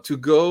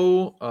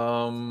go.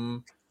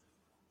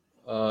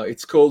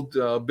 It's called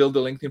Build a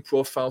LinkedIn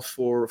Profile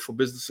for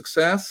Business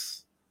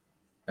Success.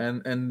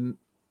 And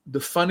the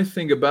funny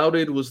thing about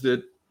it was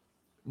that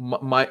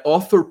my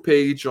author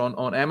page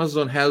on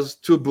Amazon has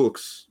 2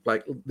 books.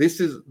 Like, this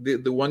is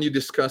the one you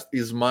discussed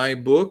is my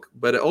book,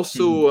 but I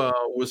also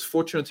was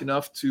fortunate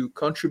enough to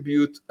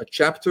contribute a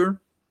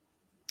chapter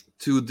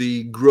to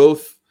the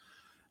growth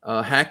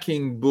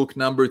hacking book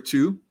number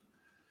 2.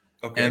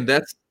 Okay. And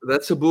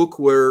that's a book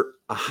where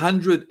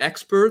 100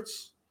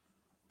 experts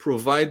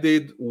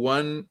provided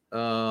one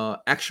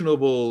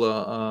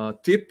actionable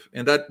tip,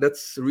 and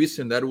that's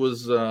recent. That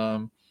was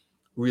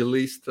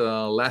released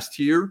last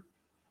year.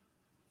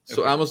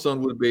 So okay.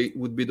 Amazon would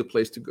be the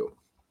place to go.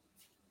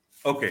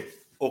 Okay.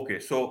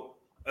 So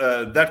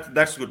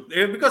that's good,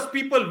 because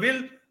people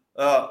will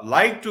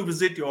like to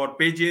visit your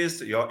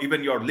pages,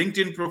 even your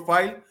LinkedIn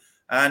profile,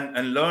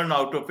 and learn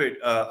out of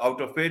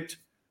it.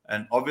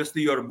 And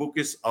obviously, your book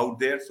is out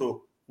there,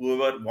 so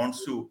whoever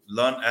wants to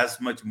learn as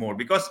much more,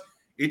 because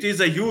it is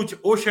a huge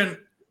ocean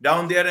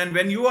down there. And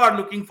when you are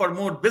looking for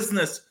more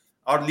business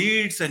or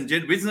leads and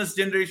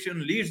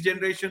leads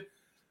generation,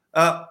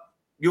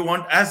 you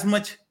want as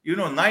much,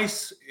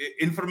 nice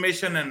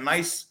information and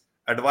nice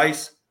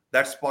advice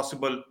that's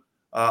possible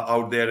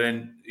out there.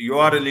 And you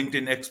are a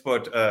LinkedIn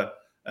expert,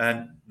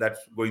 and that's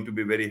going to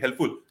be very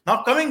helpful.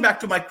 Now, coming back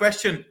to my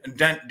question,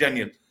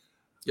 Daniel.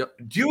 Yep.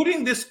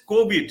 During this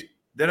COVID,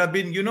 there have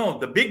been,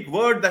 the big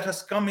word that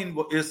has come in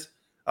is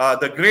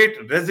the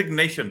Great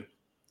Resignation.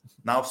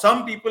 Now,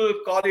 some people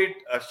call it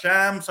a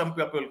sham, some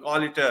people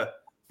call it a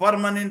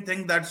permanent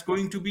thing that's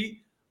going to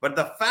be. But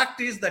the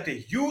fact is that a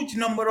huge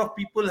number of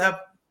people have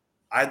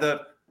either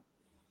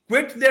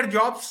quit their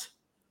jobs,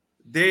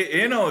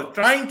 they,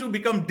 trying to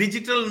become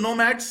digital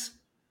nomads.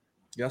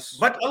 Yes.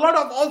 But a lot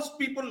of those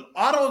people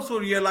are also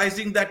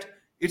realizing that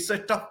it's a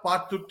tough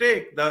path to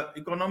take. The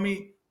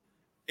economies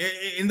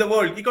in the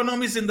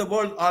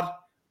world are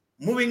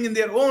moving in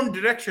their own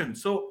direction.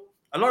 So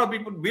a lot of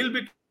people will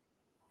be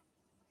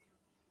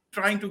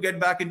trying to get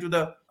back into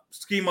the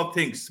scheme of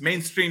things,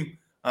 mainstream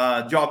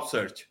job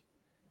search.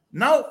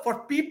 Now,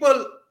 for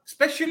people,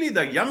 especially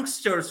the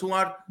youngsters who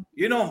are,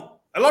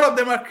 a lot of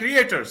them are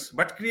creators,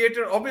 but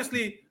creator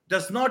obviously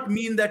does not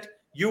mean that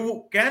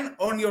you can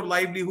earn your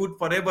livelihood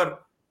forever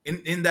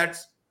in that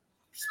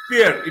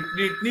sphere.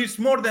 It needs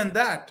more than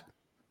that.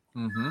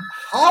 Mm-hmm.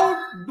 How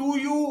do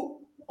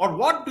you, or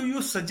what do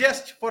you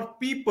suggest for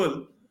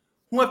people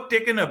who have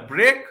taken a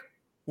break,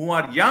 who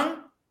are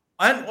young,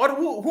 and or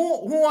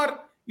who are,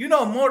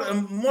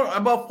 more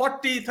above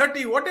 40,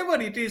 30, whatever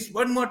it is,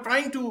 when we're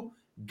trying to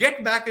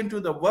get back into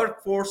the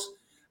workforce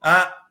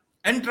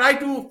and try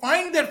to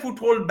find their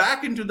foothold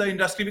back into the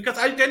industry? Because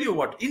I'll tell you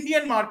what,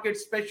 Indian market,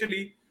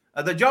 especially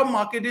the job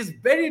market, is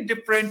very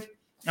different.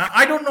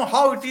 I don't know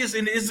how it is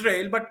in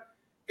Israel, but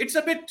it's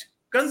a bit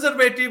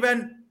conservative,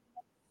 and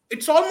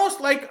it's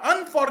almost like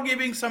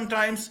unforgiving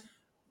sometimes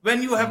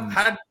when you have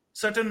had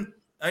certain,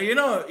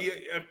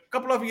 a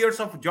couple of years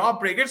of job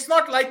break. It's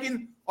not like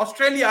in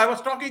Australia. I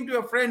was talking to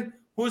a friend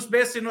who's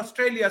based in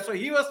Australia. So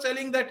he was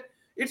telling that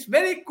it's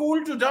very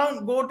cool to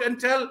go and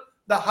tell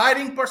the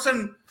hiring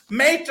person,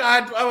 mate,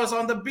 I was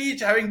on the beach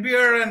having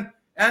beer,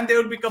 and they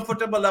will be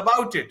comfortable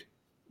about it.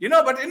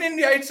 But in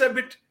India, it's a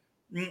bit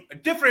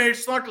different.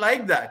 It's not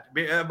like that.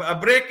 A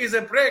break is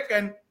a break.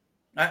 And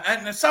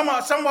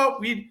somehow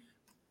we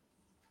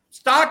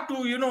start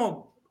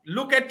to,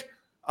 look at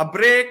a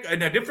break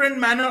in a different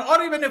manner,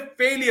 or even a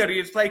failure.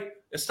 It's like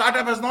a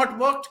startup has not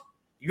worked.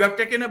 You have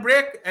taken a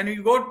break and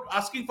you go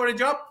asking for a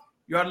job,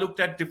 you are looked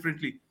at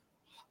differently.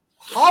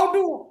 How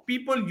do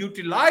people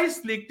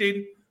utilize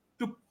LinkedIn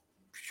to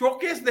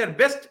showcase their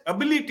best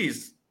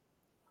abilities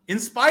in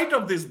spite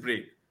of this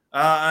break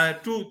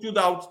to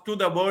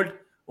the world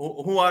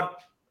who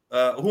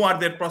are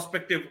their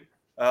prospective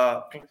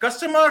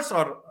customers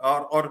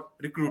or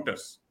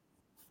recruiters?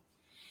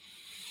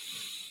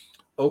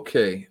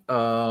 Okay,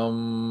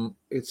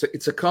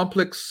 it's a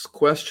complex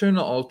question.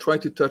 I'll try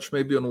to touch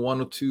maybe on one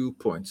or 2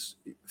 points.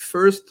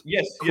 First,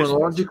 Yes, yes, please.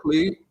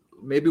 chronologically,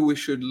 maybe we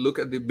should look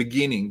at the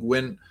beginning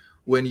when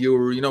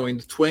you're in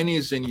the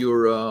 20s and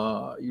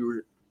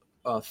you're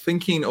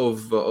thinking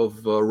of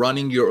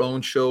running your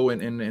own show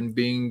and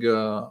being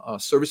a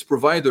service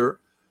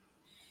provider.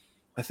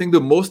 I think the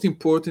most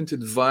important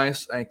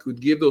advice I could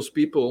give those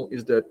people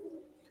is that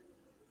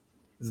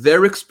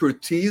their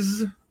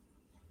expertise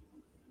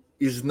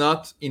is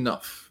not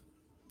enough.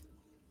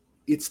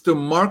 It's the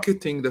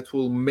marketing that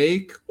will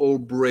make or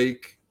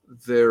break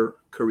their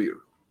career.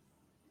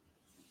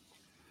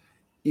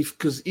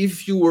 Because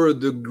if you were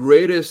the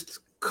greatest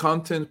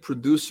content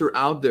producer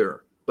out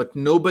there, but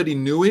nobody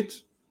knew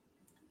it,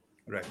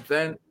 Right.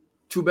 then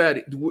too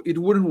bad. It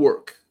wouldn't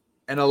work.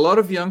 And a lot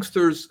of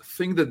youngsters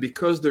think that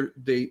because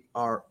they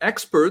are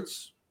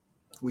experts,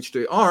 which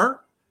they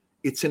are,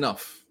 it's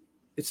enough.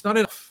 It's not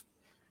enough.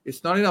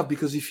 It's not enough,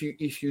 because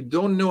if you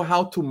don't know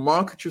how to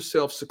market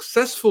yourself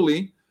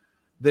successfully,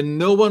 then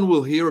no one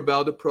will hear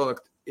about the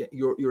product,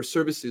 your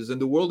services. And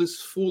the world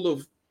is full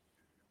of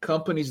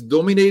companies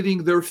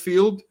dominating their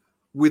field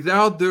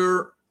without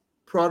their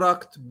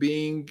product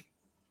being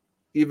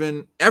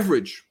even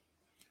average.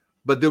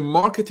 But the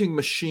marketing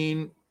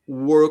machine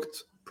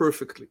worked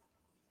perfectly.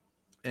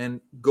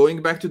 And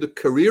going back to the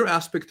career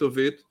aspect of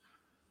it,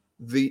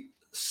 the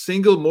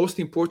single most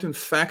important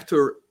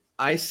factor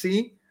I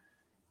see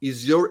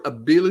is your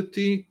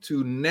ability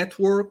to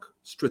network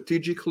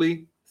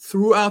strategically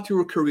throughout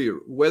your career,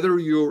 whether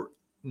you're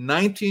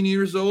 19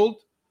 years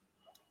old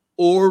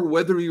or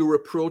whether you're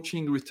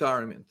approaching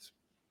retirement.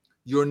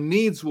 Your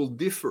needs will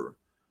differ,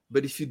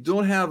 but if you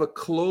don't have a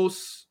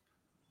close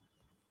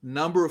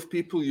number of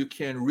people you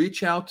can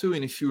reach out to,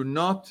 and if you're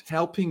not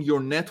helping your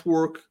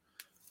network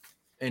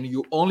and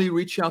you only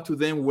reach out to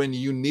them when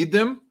you need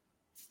them,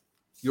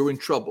 you're in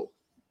trouble.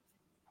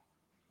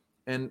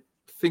 And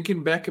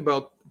thinking back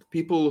about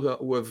people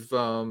who have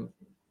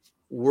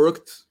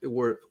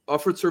were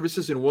offered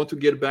services and want to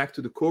get back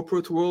to the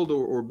corporate world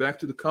or back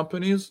to the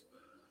companies,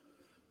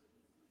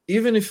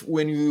 even if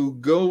when you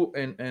go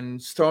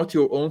and start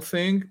your own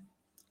thing,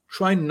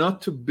 try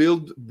not to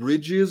build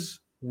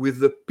bridges with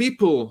the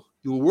people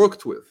you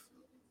worked with.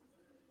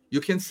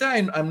 You can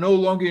say, I'm no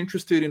longer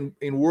interested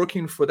in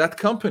working for that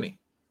company,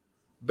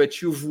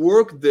 but you've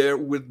worked there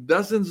with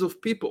dozens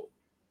of people.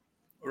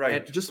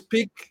 Right. And just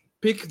pick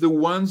the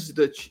ones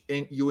that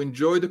you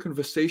enjoy the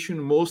conversation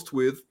most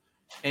with,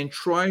 and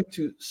try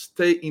to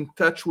stay in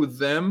touch with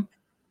them,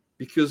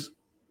 because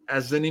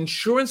as an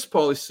insurance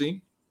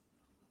policy,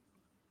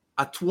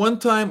 at one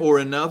time or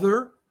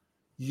another,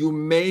 you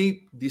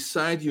may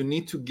decide you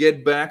need to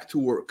get back to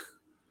work.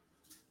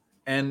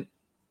 And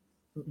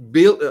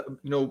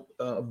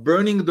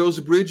burning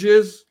those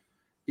bridges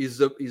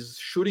is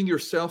shooting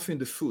yourself in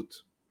the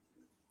foot.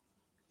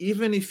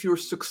 Even if you're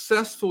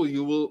successful,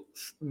 you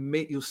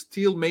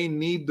still may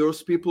need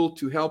those people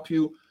to help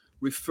you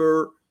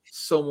refer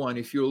someone.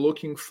 If you're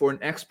looking for an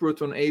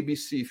expert on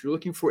ABC, if you're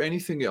looking for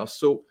anything else.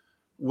 So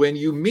when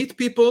you meet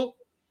people,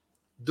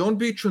 don't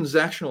be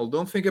transactional.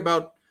 Don't think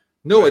about,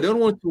 no, I don't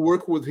want to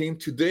work with him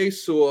today,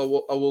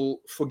 so I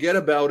will forget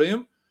about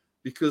him,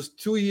 because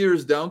 2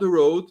 years down the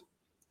road,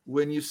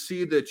 when you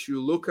see that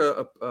you look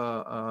up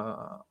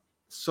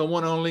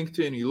someone on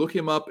LinkedIn, you look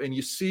him up and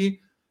you see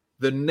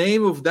the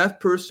name of that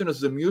person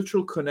as a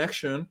mutual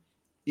connection,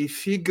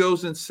 if he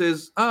goes and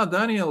says,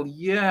 Daniel,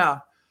 yeah,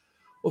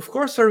 of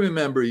course I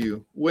remember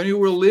you. When you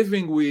were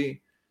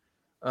living,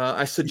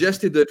 I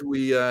suggested that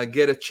we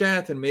get a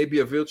chat and maybe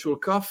a virtual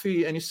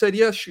coffee. And you said,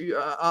 yes,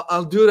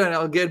 I'll do that and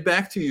I'll get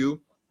back to you.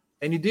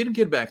 And you didn't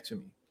get back to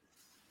me.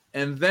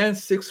 And then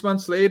 6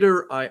 months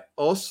later, I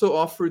also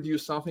offered you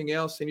something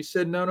else. And you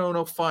said,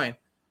 no, fine.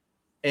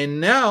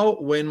 And now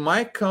when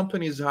my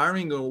company is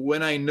hiring, or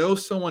when I know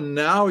someone,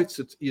 now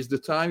is the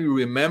time you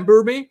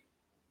remember me.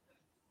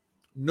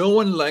 No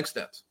one likes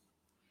that.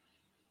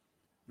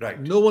 Right.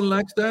 No one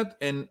likes that.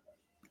 And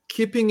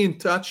keeping in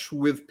touch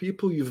with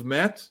people you've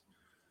met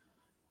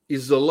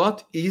is a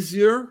lot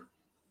easier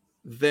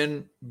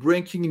than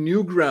breaking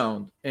new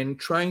ground and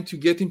trying to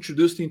get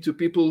introduced into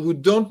people who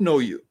don't know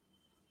you.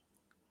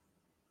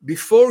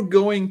 Before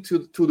going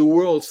to the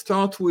world,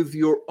 start with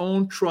your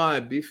own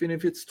tribe, even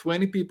if it's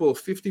 20 people,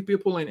 50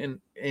 people, and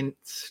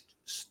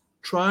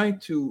try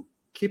to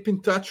keep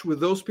in touch with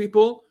those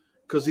people,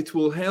 because it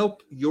will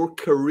help your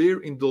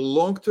career in the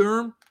long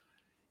term.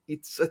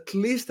 It's at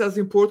least as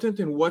important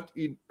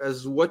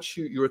as what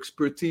your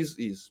expertise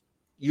is.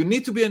 You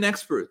need to be an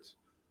expert,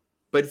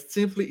 but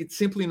it's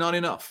simply not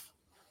enough.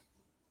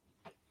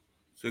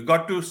 So you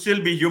got to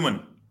still be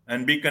human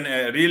and be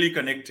really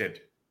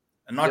connected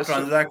and not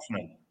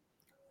transactional. Sir.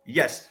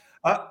 Yes.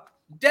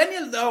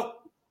 Daniel, though,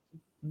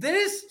 there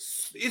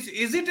is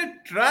it a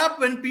trap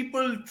when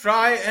people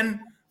try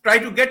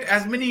to get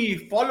as many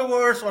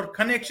followers or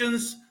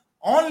connections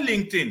on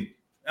LinkedIn?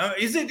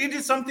 It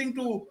is something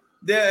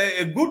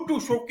good to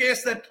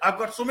showcase that I've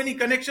got so many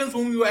connections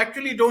whom you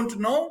actually don't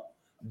know?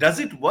 Does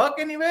it work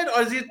anywhere,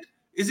 or is it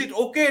Is it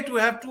okay to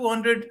have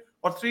 200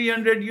 or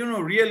 300,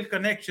 real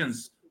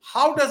connections?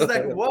 How does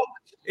that work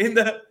in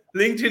the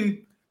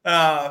LinkedIn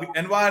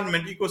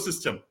environment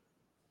ecosystem?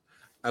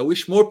 I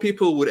wish more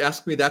people would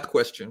ask me that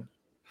question.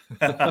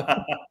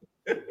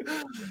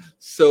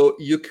 So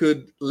you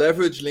could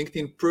leverage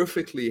LinkedIn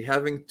perfectly,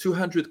 having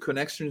 200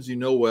 connections you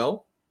know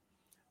well.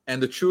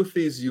 And the truth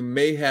is, you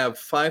may have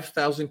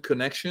 5,000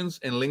 connections,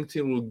 and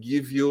LinkedIn will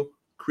give you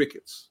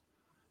crickets.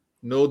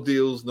 No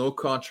deals, no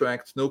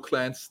contracts, no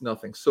clients,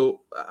 nothing.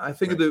 So I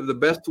think Right. the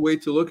best way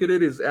to look at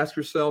it is ask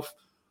yourself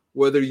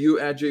whether you,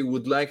 Ajay,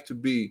 would like to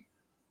be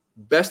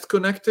best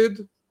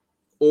connected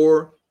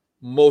or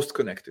most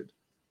connected.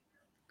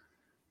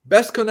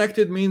 Best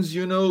connected means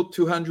you know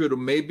 200 or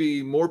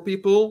maybe more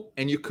people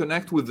and you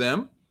connect with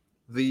them.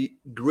 The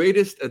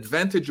greatest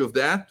advantage of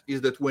that is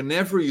that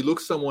whenever you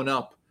look someone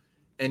up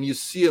and you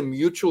see a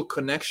mutual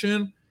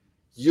connection,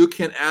 you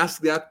can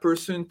ask that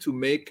person to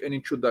make an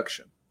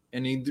introduction.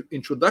 An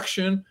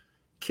introduction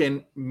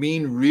can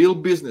mean real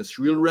business,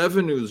 real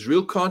revenues,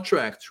 real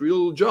contracts,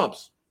 real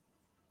jobs.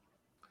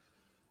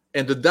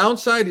 And the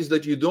downside is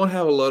that you don't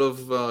have a lot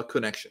of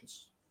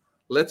connections.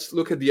 Let's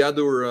look at the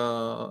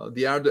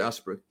other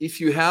aspect. If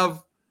you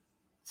have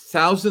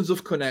thousands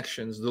of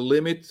connections, the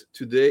limit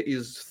today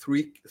is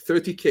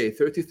 30K,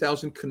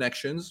 30,000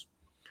 connections.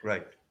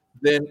 Right.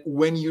 Then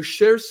when you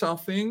share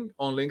something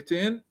on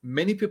LinkedIn,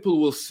 many people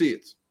will see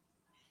it.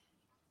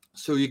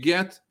 So you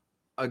get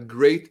a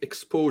great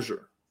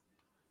exposure.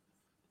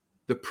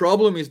 The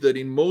problem is that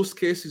in most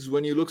cases,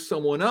 when you look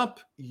someone up,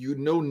 you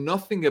know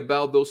nothing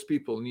about those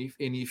people. And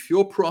if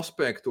your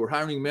prospect or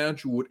hiring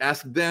manager would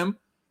ask them,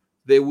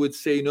 they would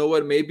say, you know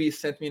what, maybe he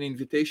sent me an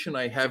invitation.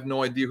 I have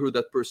no idea who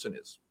that person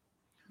is.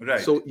 Right.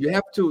 So you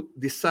have to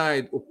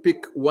decide or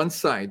pick one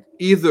side,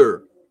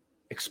 either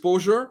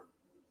exposure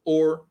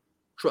or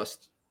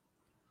trust.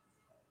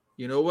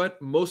 You know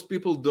what? Most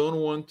people don't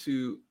want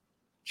to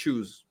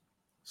choose.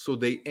 So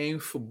they aim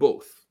for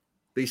both.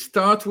 They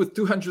start with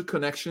 200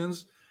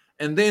 connections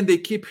and then they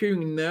keep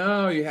hearing,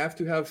 no, you have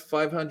to have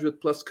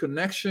 500 plus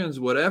connections,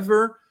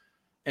 whatever.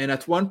 And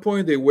at one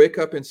point they wake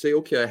up and say,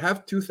 okay, I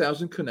have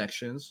 2,000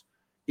 connections.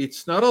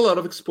 It's not a lot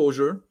of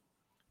exposure.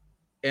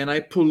 And I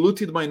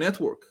polluted my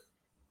network.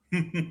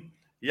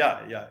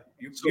 Yeah.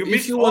 So You if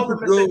missed you all want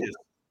the to go, messages.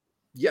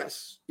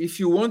 yes, if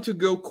you want to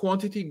go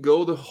quantity,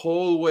 go the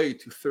whole way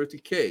to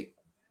 30K.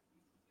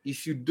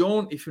 If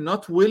you're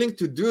not willing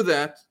to do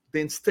that,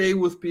 then stay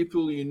with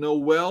people you know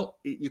well.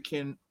 You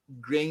can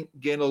gain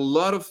a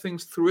lot of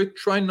things through it.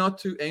 Try not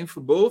to aim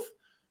for both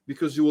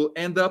because you will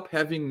end up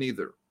having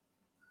neither.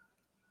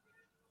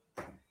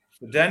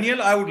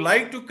 Daniel, I would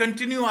like to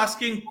continue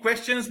asking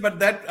questions, but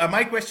that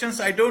my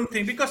questions I don't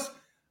think, because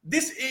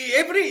this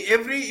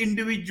every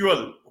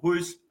individual who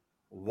is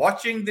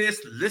watching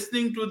this,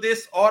 listening to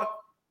this, or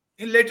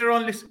later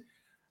on listen,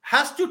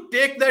 has to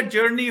take that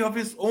journey of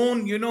his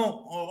own,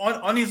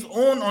 on his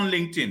own on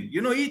LinkedIn.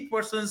 Each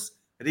person's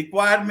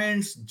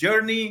requirements,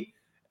 journey,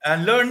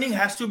 and learning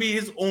has to be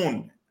his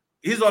own,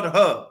 his or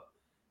her,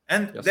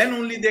 and Yes. then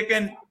only they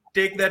can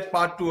take that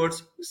path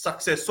towards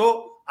success.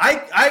 So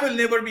I will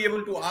never be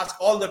able to ask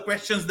all the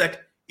questions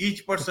that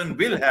each person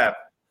will have,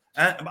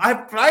 and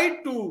I've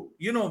tried to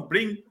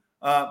bring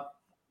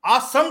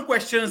ask some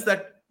questions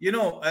that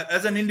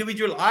as an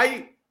individual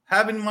I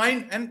have in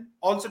mind, and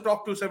also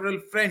talk to several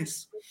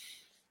friends.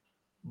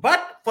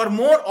 But for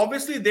more,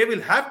 obviously they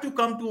will have to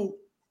come to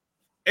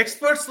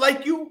experts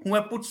like you who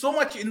have put so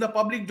much in the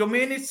public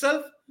domain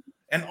itself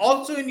and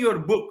also in your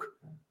book.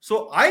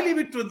 So I leave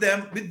it to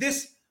them with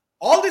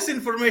all this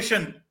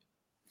information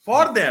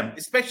for them,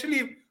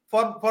 especially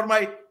for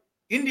my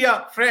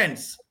India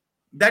friends,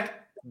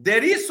 that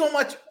there is so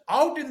much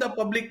out in the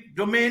public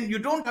domain. You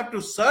don't have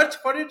to search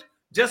for it.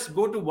 Just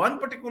go to one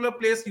particular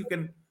place. You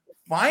can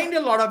find a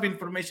lot of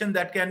information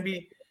that can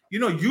be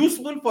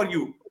useful for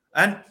you.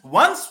 And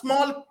one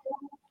small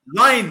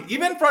line,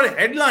 even for a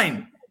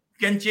headline,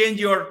 can change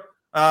your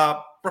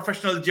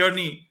professional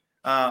journey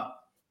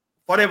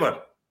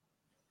forever.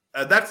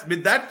 That's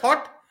with that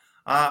thought,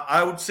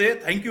 I would say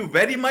thank you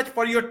very much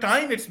for your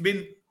time. It's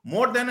been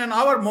more than an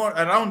hour,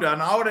 around an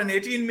hour and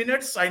 18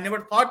 minutes. I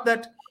never thought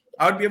that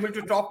I would be able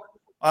to talk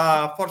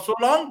for so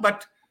long,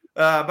 but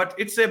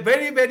it's a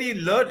very, very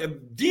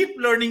deep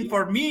learning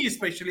for me,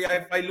 especially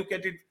if I look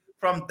at it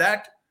from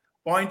that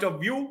point of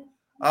view.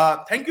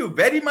 Thank you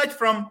very much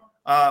from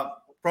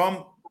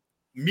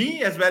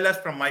me, as well as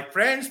from my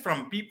friends,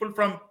 from people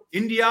from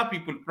India,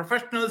 people,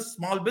 professionals,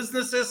 small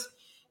businesses.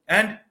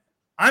 And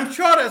I'm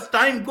sure as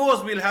time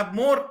goes, we'll have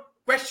more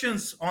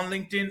questions on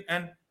LinkedIn,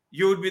 and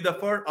you would be the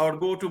first, our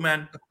go-to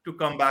man to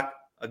come back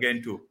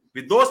again too.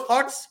 With those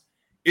thoughts,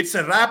 it's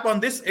a wrap on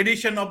this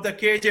edition of the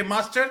KJ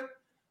Master,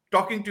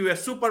 talking to a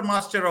super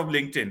master of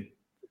LinkedIn,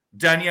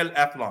 Daniel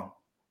Aflon.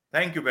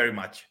 Thank you very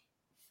much.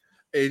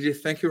 AJ,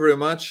 thank you very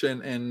much.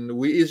 And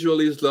we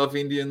Israelis love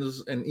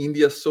Indians and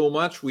India so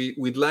much.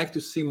 We'd like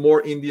to see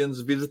more Indians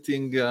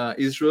visiting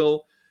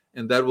Israel,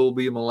 and that will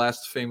be my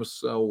last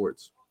famous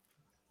words.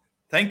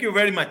 Thank you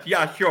very much.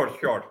 Yeah,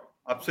 sure.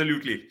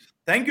 Absolutely.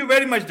 Thank you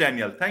very much,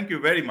 Daniel. Thank you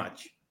very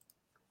much.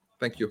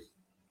 Thank you.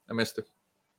 Namaste.